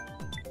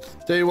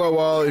 Tell you what,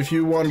 Wall, if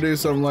you want to do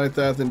something like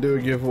that, then do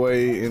a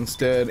giveaway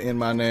instead in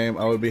my name.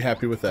 I would be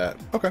happy with that.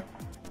 Okay.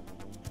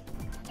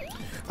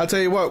 I'll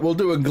tell you what, we'll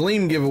do a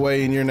Gleam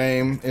giveaway in your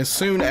name as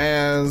soon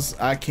as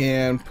I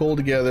can pull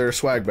together a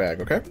swag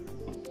bag, okay?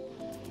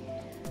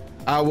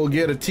 I will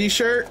get a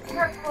t-shirt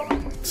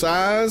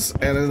size,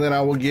 and then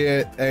I will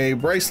get a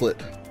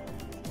bracelet.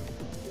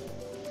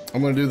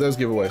 I'm gonna do those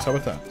giveaways. How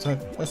about that? Does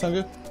that sound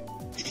good?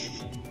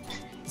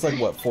 It's like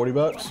what, 40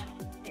 bucks?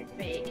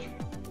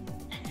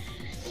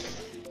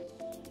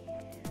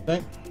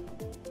 Think?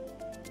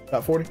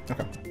 About 40?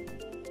 Okay.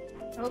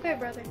 Okay,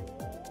 brother.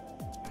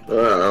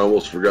 I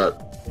almost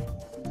forgot.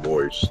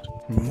 Moist.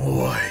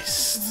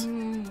 Moist.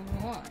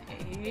 Moist.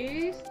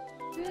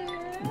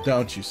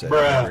 Don't you say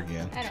Bruh. that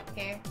again. I don't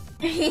care.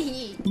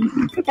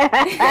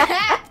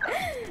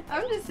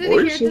 I'm just sitting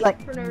here She's just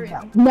like, for no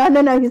reason.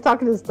 no, he's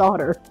talking to his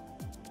daughter.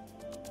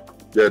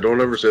 Yeah,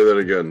 don't ever say that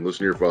again. Listen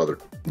to your father.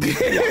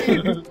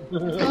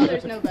 Well,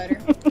 there's no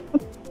better.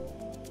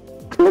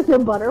 There's no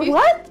butter.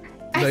 What?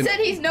 I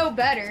said he's no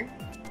better.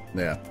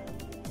 Yeah.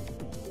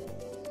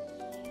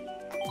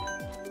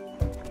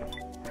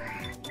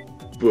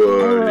 But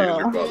he's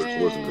your father,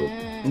 so listen to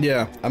him.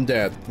 Yeah, I'm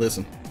dad.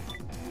 Listen.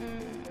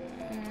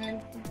 I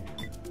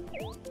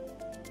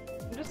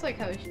just like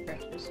how he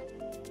stretches.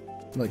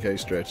 I like how he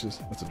stretches.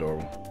 That's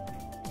adorable.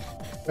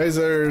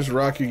 Lasers,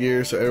 rock your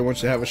gear so everyone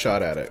should have a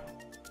shot at it.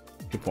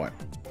 Good point.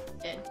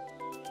 Yeah.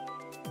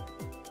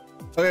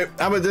 Okay,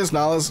 how about this,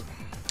 Nollis?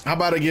 How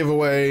about I give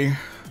away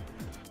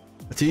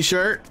a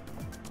t-shirt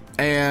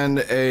and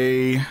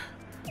a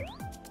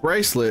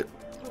bracelet?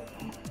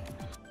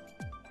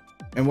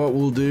 And what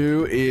we'll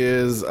do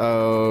is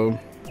we'll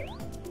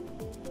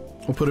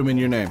put them in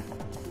your name.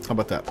 How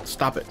about that?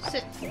 Stop it.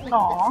 Sit.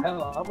 Aww.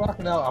 Hell,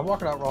 I'm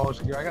walking out raw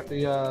here. I got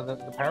the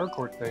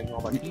paracord thing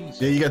on my keys.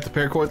 Yeah, you got the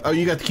paracord. Oh,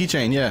 you got the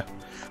keychain. Yeah,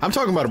 I'm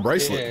talking about a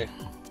bracelet. Yeah.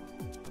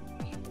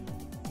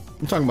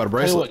 I'm talking about a Tell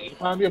you bracelet. what, you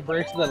find me a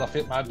bracelet that'll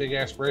fit my big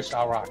ass wrist,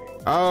 I'll rock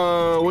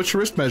it. What's your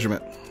wrist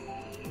measurement?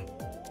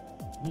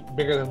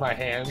 Bigger than my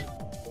hand.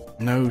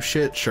 No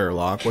shit,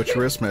 Sherlock. What's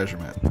your wrist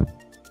measurement?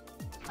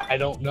 I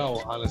don't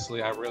know,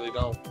 honestly. I really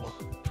don't.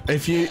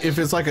 If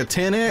it's like a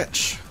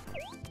 10-inch.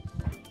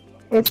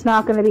 It's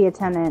not going to be a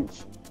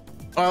 10-inch.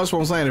 Oh, that's what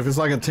I'm saying. If it's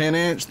like a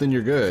 10-inch, then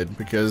you're good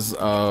because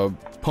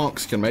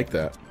punks can make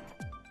that.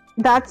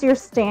 That's your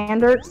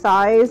standard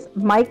size.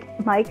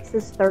 Mike's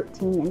is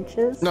 13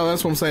 inches. No,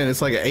 that's what I'm saying.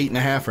 It's like an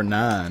 8.5 or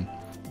 9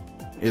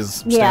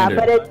 is Yeah,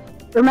 standard. but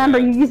remember,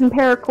 you're using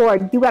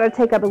paracord. You got to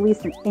take up at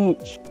least an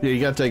inch. Yeah, you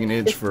gotta take an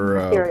inch It's for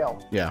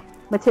material. Yeah.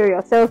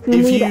 Material. So if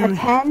you need a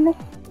 10,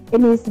 it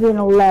needs to be an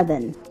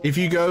 11. If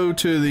you go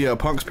to the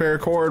punks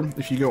paracord,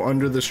 if you go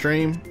under the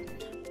stream,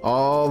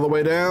 all the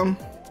way down,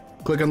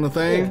 click on the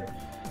thing.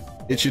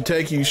 It should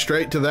take you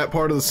straight to that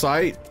part of the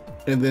site,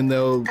 and then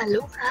they'll.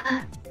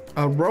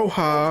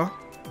 Aloha.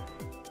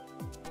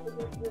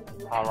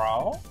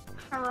 Aroha.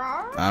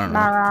 Hello? I don't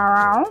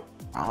know.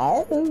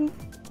 Oh.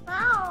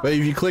 But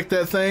if you click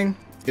that thing,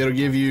 it'll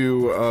give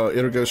you.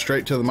 It'll go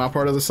straight to my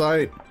part of the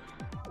site,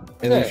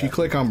 and then if you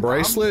click on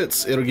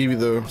bracelets, it'll give you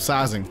the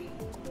sizing.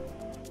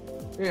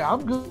 Yeah,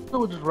 I'm good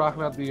with just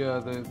rocking out the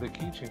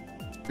keychain.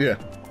 Yeah.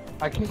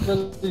 I can't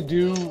really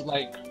do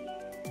like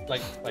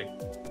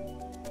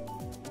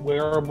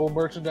wearable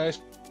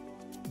merchandise.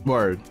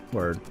 Word.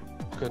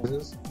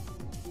 Because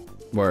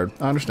Word.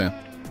 I understand.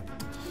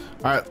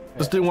 All right,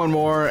 let's do one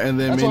more, and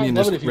then Minion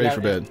is ready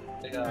for bed.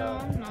 No,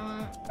 I'm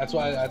not. That's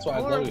why I'd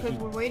love it if Because you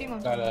we're waiting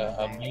on got a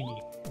someone.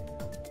 beanie.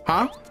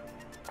 Huh?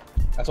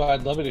 That's why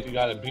I'd love it if you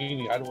got a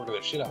beanie. I'd order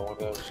the shit out of one of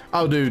those.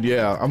 Oh, dude,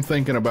 yeah. I'm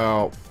thinking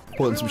about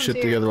putting some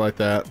shit together like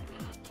that.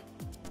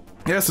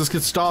 Yes, let's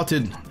get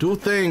started. Dual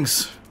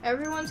things.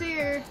 Everyone's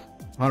here.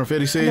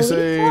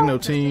 150cc, no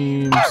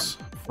teams,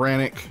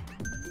 frantic,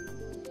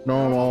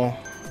 normal,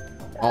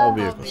 all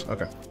vehicles.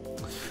 Okay.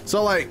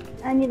 So, like,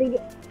 I need to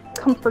get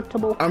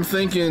comfortable. I'm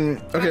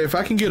thinking, okay, if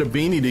I can get a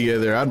beanie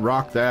together, I'd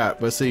rock that.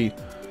 But see,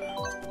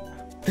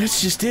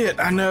 that's just it.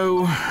 I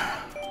know.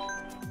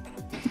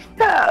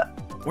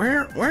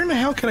 Where in the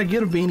hell can I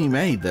get a beanie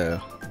made, though?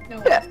 No.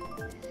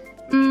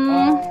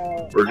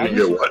 Where can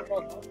you get what?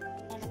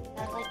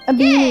 A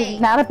beanie,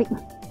 not a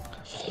beanie.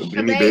 A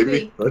beanie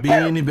baby? What?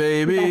 Beanie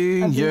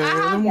baby, I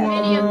yeah. have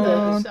many of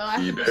those, so I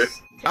eBay.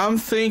 I'm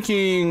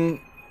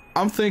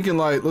thinking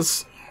like,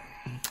 let's.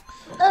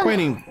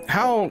 Queenie,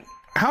 how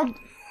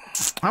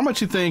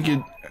much you think it?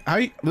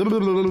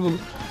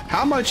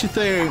 How much you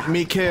think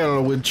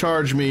Mikael would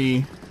charge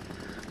me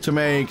to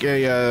make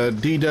a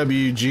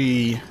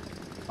DWG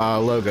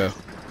logo?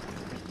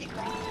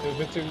 His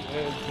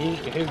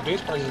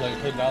base price is like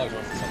 $10 or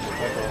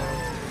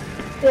something.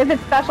 If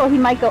it's special, he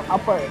might go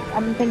upward.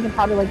 I'm thinking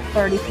probably like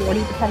 30, 40,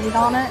 depending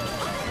on it.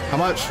 How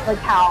much? Like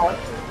how?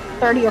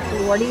 30 or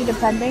 40,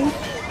 depending.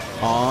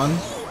 On?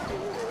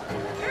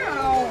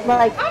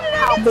 Like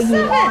how big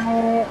you want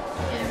it.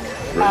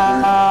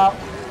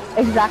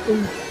 Exactly,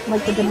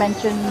 like the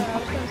dimension.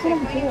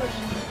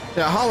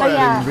 Yeah, holler But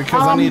yeah, at him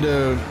because I need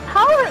to.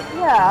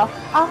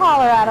 I'll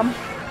holler at him.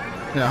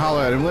 Yeah,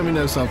 holler at him. Let me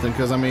know something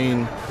because I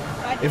mean,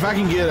 if I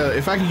can get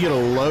a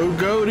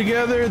logo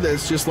together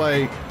that's just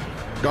like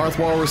Darth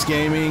Walrus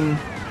Gaming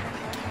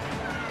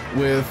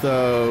with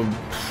I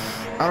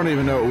don't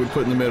even know what we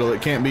put in the middle.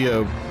 It can't be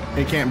a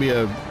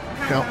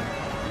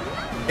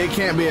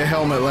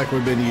helmet like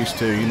we've been used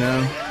to, you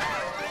know.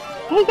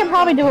 He can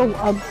probably do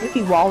a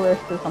goofy walrus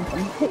or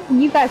something.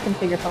 You guys can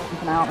figure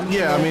something out.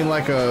 Yeah, I mean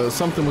like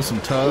something with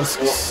some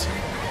tusks.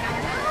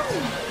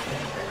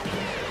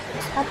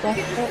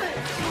 Okay.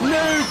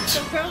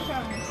 Newt!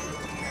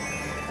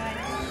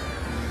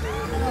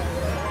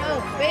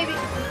 baby.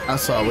 I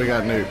saw we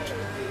got nuked.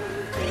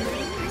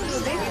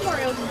 Ooh, baby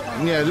Mario's in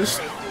front. Yeah,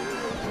 just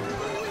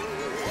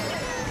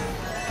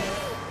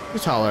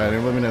holler at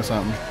him. Let me know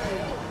something.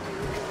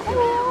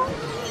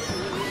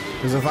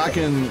 Because if I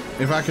can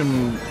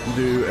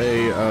do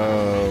a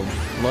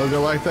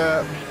logo like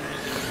that,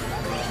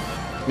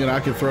 you know, I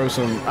could throw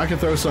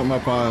something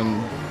up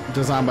on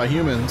Designed by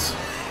Humans.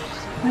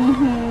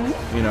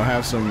 Mm-hmm. You know,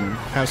 have some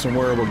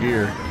wearable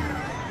gear.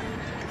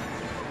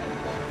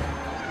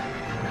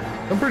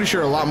 I'm pretty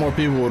sure a lot more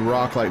people would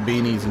rock like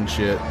beanies and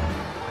shit.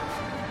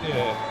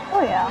 Yeah.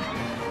 Oh yeah.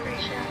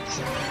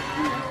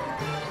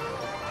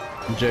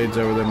 Jade's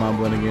over there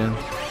mumbling again.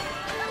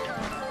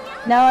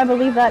 No, I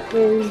believe that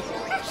is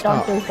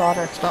Dante's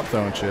daughter. Stop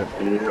throwing shit.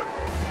 Yeah.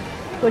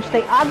 Which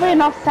they oddly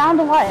enough sound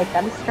alike.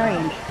 That is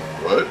strange.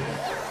 What?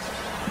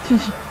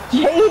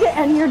 Jade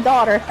and your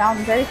daughter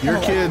sound very similar.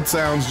 Your kid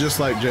sounds just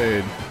like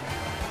Jade.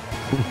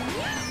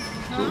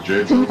 So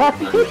Jade's a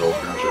 9 years old,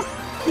 gotcha.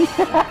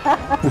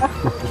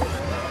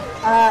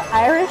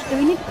 Irish, do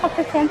we need to talk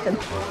to Samson?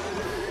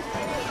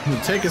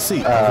 Take a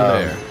seat over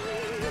there.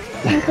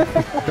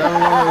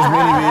 Driving one of those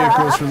mini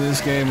vehicles from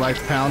this game, like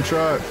the pound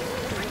truck.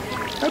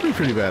 That'd be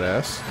pretty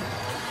badass.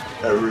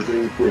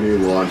 Everything when you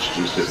launched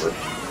just hit like.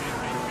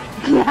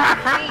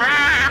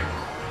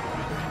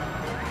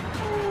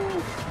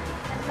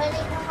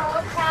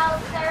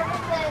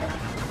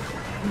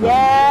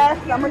 Yes,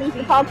 someone needs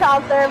to call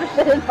child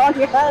services on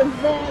your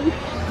husband.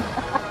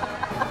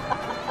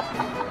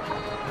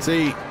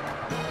 See,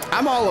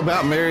 I'm all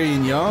about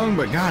marrying young,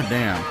 but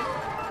goddamn.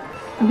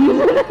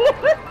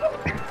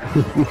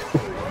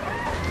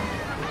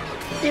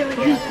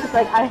 It's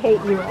like, I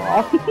hate you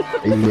all.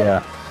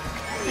 Yeah.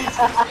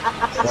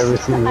 Every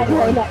single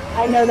one.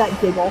 I know that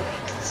giggle.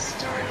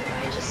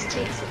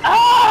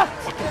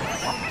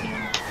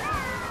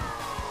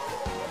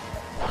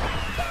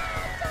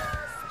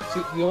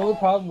 See, the only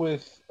problem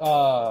with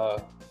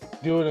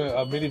doing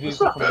a mini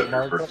vehicle from the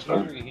Mario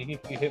Kart,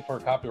 he hit for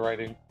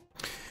copywriting.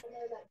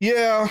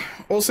 Yeah,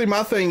 well, see,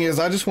 my thing is,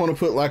 I just want to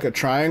put like a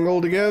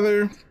triangle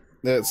together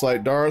that's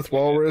like Darth,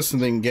 Walrus,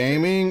 and then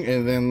gaming,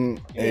 and then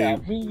Yeah,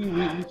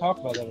 we talked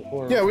about that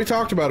before. Yeah, we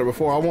talked about it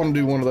before. I want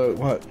to do one of those.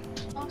 What?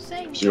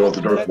 So you want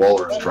the Darth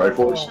Walrus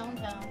Triforce?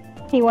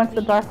 He wants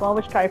the Darth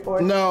Walrus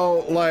Triforce.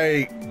 No,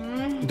 like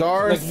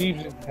Darth. Like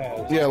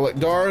yeah, like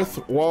Darth,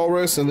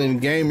 Walrus, and then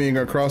gaming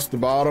across the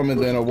bottom,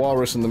 and then a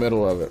Walrus in the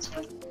middle of it.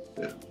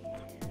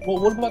 Well,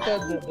 what about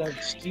that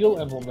steel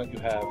emblem that you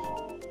have?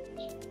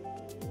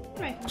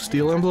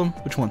 Steel emblem?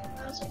 Which one?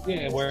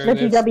 Yeah, where The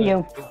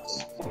DW.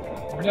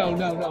 No.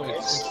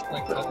 It's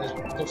like it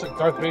looks like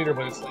Darth Vader,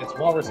 but it's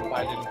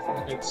walrusified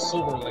and it's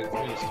silver like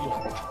steel.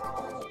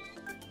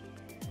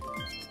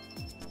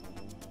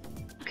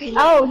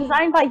 Oh,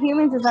 designed by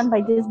humans, designed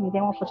by Disney. They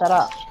won't put that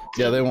up.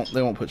 Yeah, they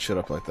won't put shit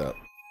up like that.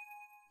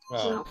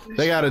 Oh.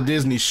 They got a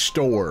Disney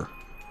store.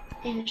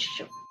 Get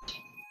shooked.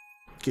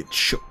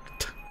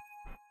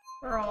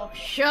 We're all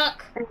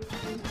shook.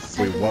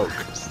 We woke.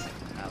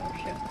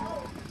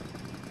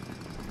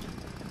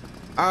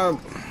 I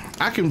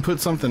can put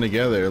something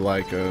together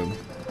like a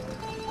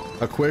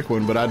quick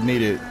one, but I'd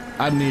need it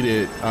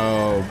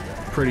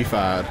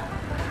prettified. You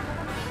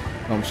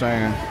know what I'm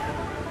saying?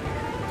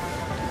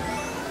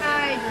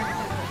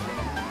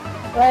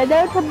 I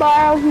know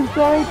tomorrow he's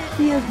going to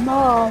see his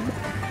mom.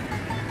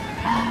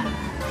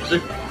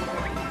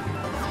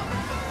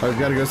 Oh, he's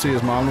gotta go see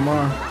his mom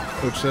tomorrow?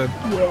 What you said?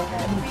 Yeah.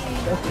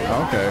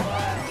 Oh, okay.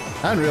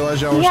 I didn't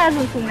realize y'all He was...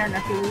 hasn't seen her in a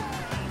few weeks.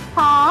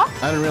 Huh? I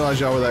didn't realize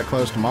y'all were that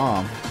close to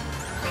mom.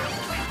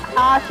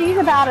 She's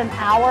about an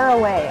hour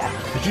away.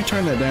 Could you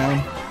turn that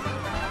down?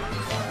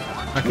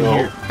 I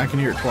can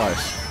hear it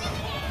twice.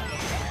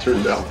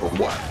 Turn down for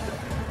what?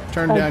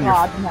 Turn Oh, down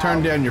God, your no.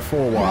 turn down your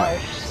 4-watt.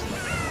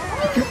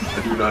 I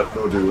do not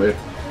know, do it.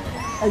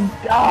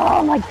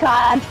 Oh my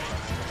god.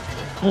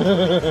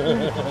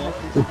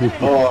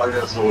 Oh, I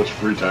got so much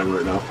free time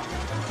right now.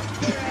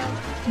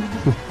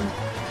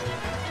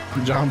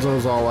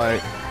 Jonzo's all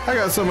like, I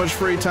got so much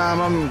free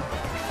time.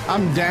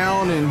 I'm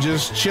down and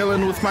just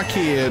chilling with my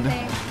kid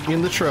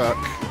in the truck.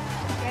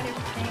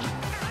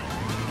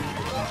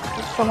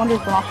 Someone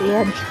just went off the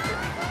edge.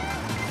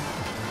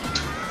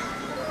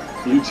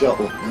 You tell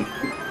me.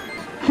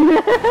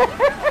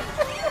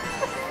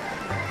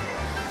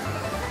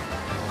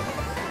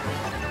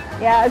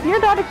 Yeah, if your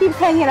daughter keeps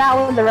hanging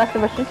out with the rest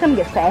of us, she's gonna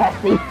get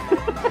sassy.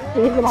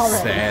 She's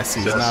already.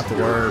 Sassy is not the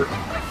word.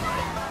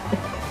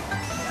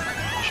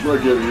 She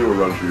might give you a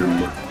run for your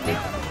money.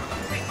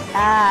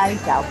 I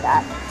doubt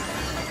that.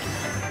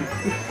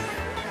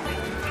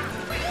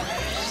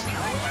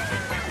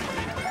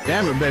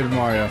 Damn it, baby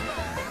Mario.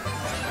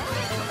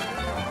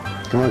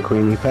 Come on,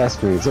 Queen, you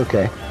passed me. It's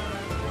okay.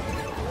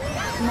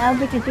 No,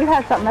 because you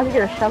have something else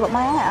you're gonna shove up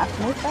my ass.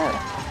 No, sir.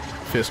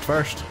 Fist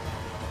first.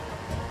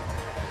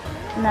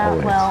 No,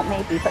 Always. well,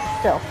 maybe, but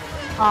still.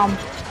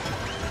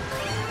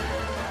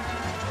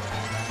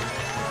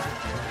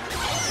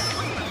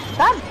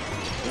 God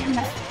damn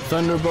it.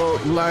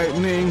 Thunderbolt,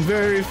 lightning,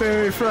 very,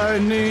 very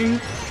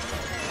frightening.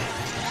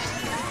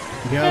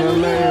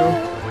 Galileo.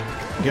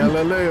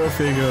 Galileo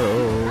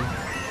Figaro.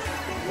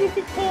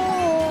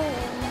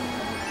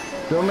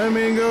 Don't let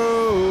me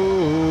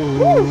go.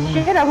 Oh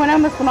shit, I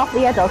almost went off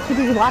the edge. I was too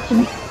busy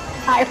watching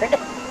Pirate.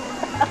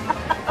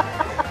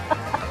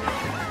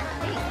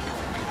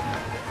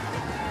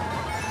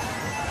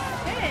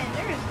 Man,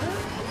 there's the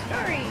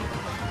story.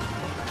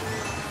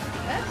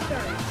 That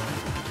story.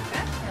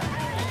 That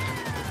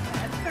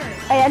story.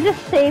 Hey, I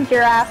just saved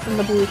your ass from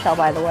the blue shell,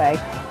 by the way.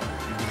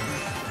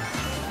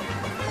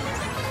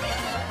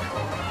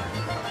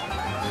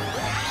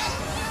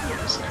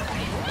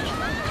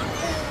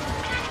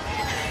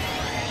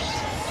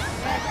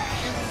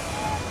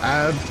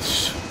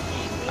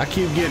 I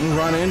keep getting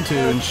run into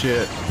and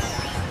shit.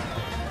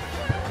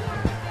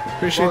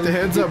 Appreciate the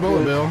heads up,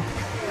 Bullet Bill.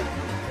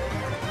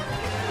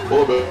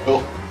 Bullet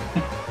Bill.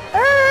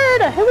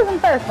 Third! Who was in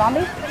first,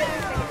 Zombie?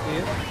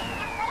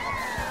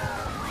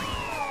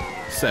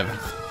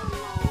 7th.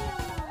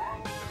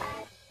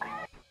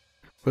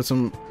 Put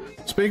some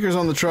speakers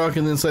on the truck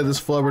and then say this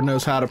flubber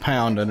knows how to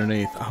pound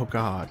underneath. Oh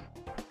god.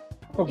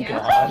 Oh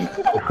god.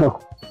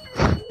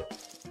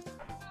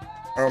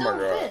 Oh my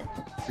god.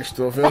 You're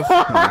still 5th?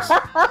 Nice.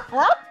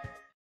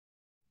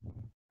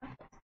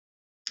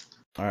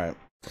 Alright.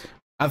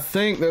 I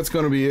think that's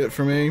gonna be it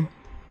for me.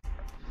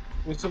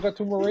 We still got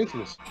 2 more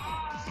races.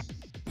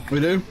 We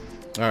do?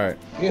 Alright.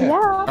 Yeah.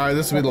 Alright,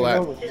 this will be the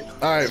last.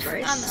 Alright,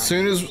 as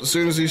soon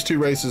as these 2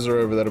 races are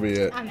over, that'll be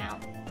it. I'm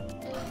out.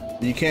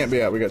 You can't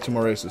be out, we got 2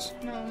 more races.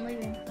 No, I'm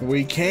leaving.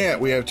 We can't,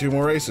 we have 2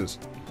 more races.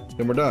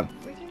 Then we're done.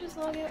 We can just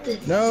log out.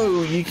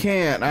 No, you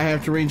can't. I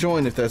have to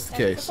rejoin if that's the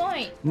case. The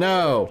point.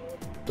 No,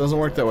 doesn't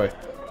work that way.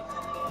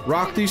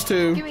 Rock these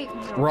 2. Give me.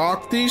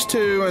 Rock these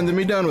 2 and then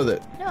be done with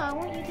it. No, I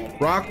want you to.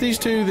 Rock these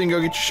 2, then go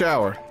get your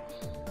shower.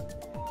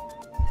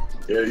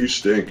 Yeah, you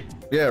stink.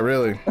 Yeah,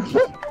 really.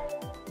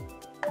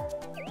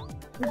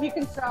 If you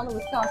can surround the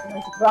Wisconsin,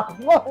 it's a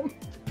problem.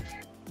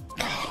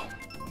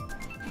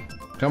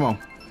 Come on.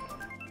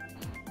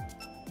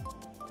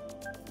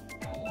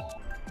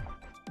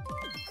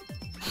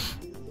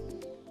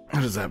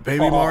 What is that,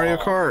 Baby Mario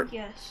Kart?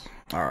 Yes.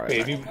 Alright.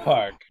 Baby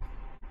Park.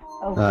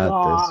 Oh Not this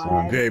god.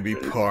 one. Baby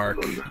Park.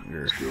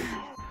 You're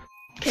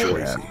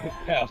crazy.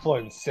 Have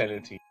fun,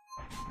 sanity.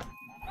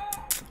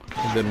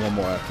 And then one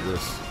more after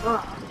this.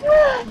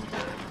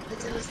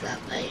 It was that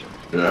late.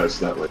 Yeah, it's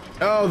that way.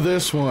 Oh,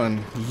 this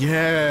one.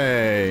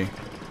 Yay.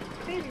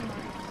 Baby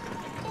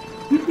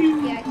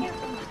Mario. Yeah, I can't.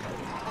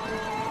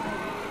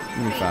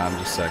 Let me find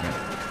just a second.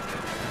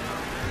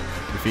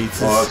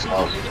 Defeats Oh, this. that's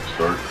awesome.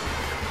 Start.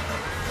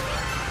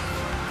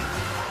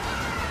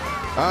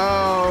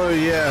 Oh,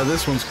 yeah,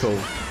 this one's cool.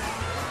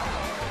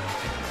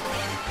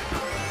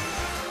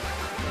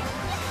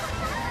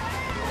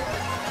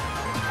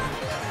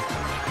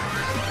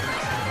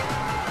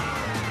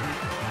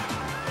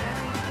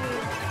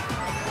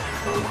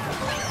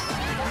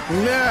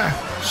 Yeah,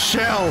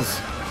 shells.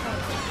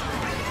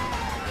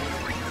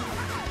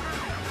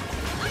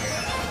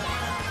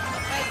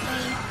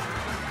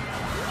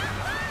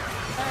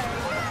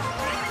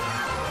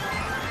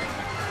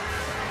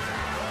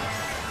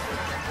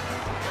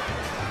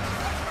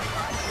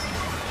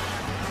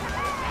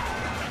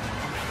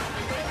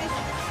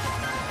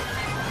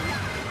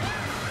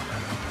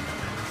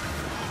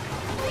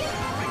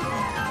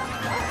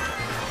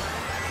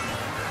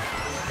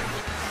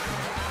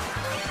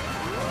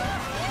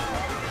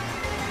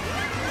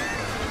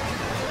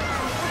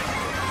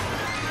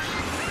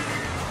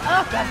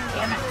 Oh, god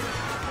damn it.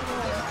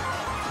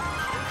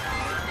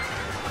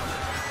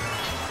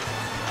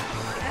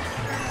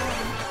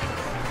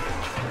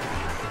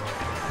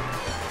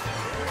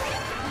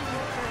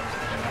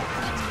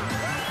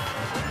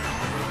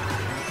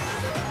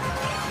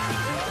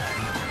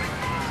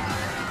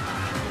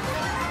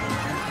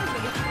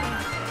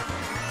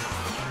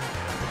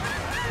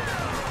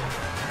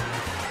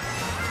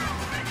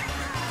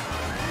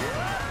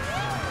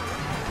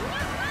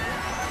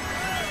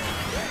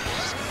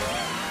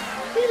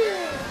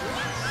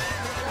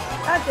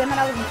 God damn it,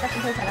 I was in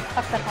second place and I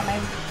fucked up on my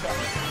own shit.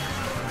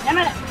 Damn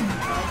it!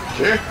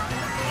 Okay.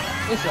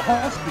 It's a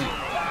husky.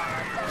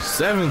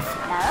 7th.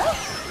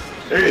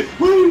 Hey,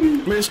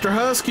 woo! Mr.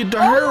 Husky the Oh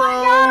my hero.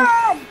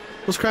 god!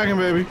 What's cracking,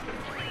 baby?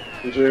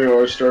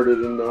 I started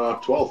in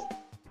 12th.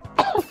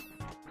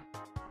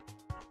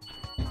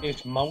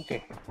 It's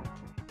monkey.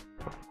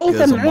 He's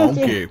Yes, a a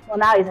monkey. monkey. Well,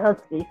 now he's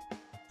husky.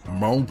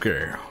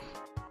 Monkey.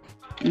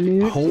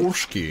 Monkey.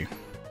 Holsky.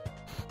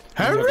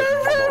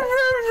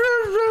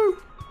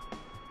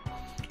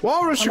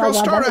 Walrus, you're Oh my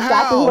gonna god, start that's a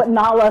exactly howl. what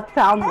Nala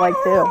sounds like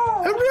too.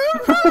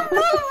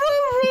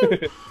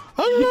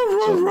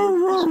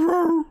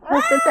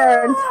 I'll sit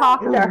there and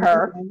talk to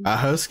her. A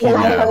husky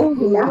now.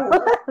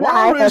 Walrus,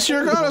 Walrus,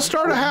 you're gonna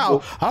start a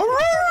howl. I'm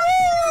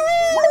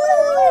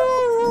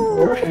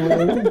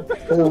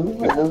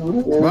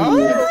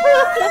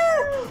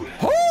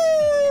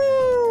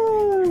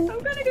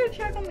gonna go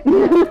check on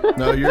the.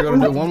 No, you're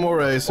gonna do one more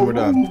race and we're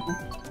done.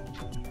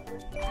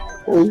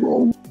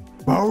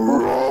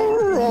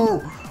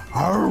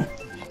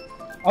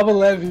 I'm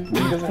 11. He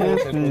doesn't have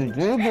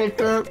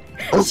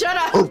attention. Shut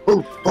up!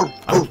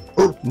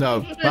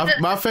 No,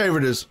 my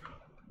favorite is.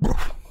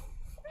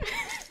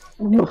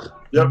 Yep.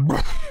 I'm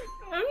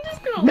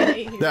just gonna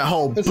wait here. That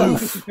whole It's like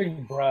boof.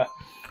 thing, bruh.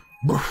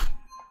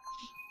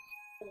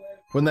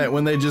 When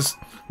they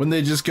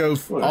just go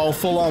all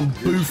full on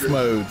boof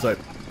mode. It's like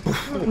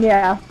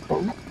Yeah.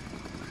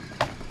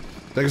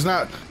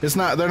 it's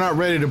not they're not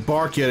ready to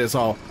bark yet, it's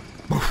all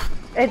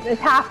It's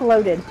half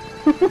loaded.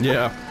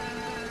 yeah.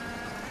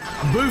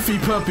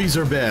 Boofy puppies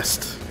are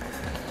best.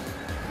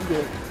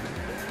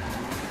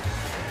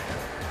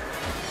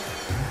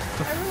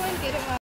 Everyone get in my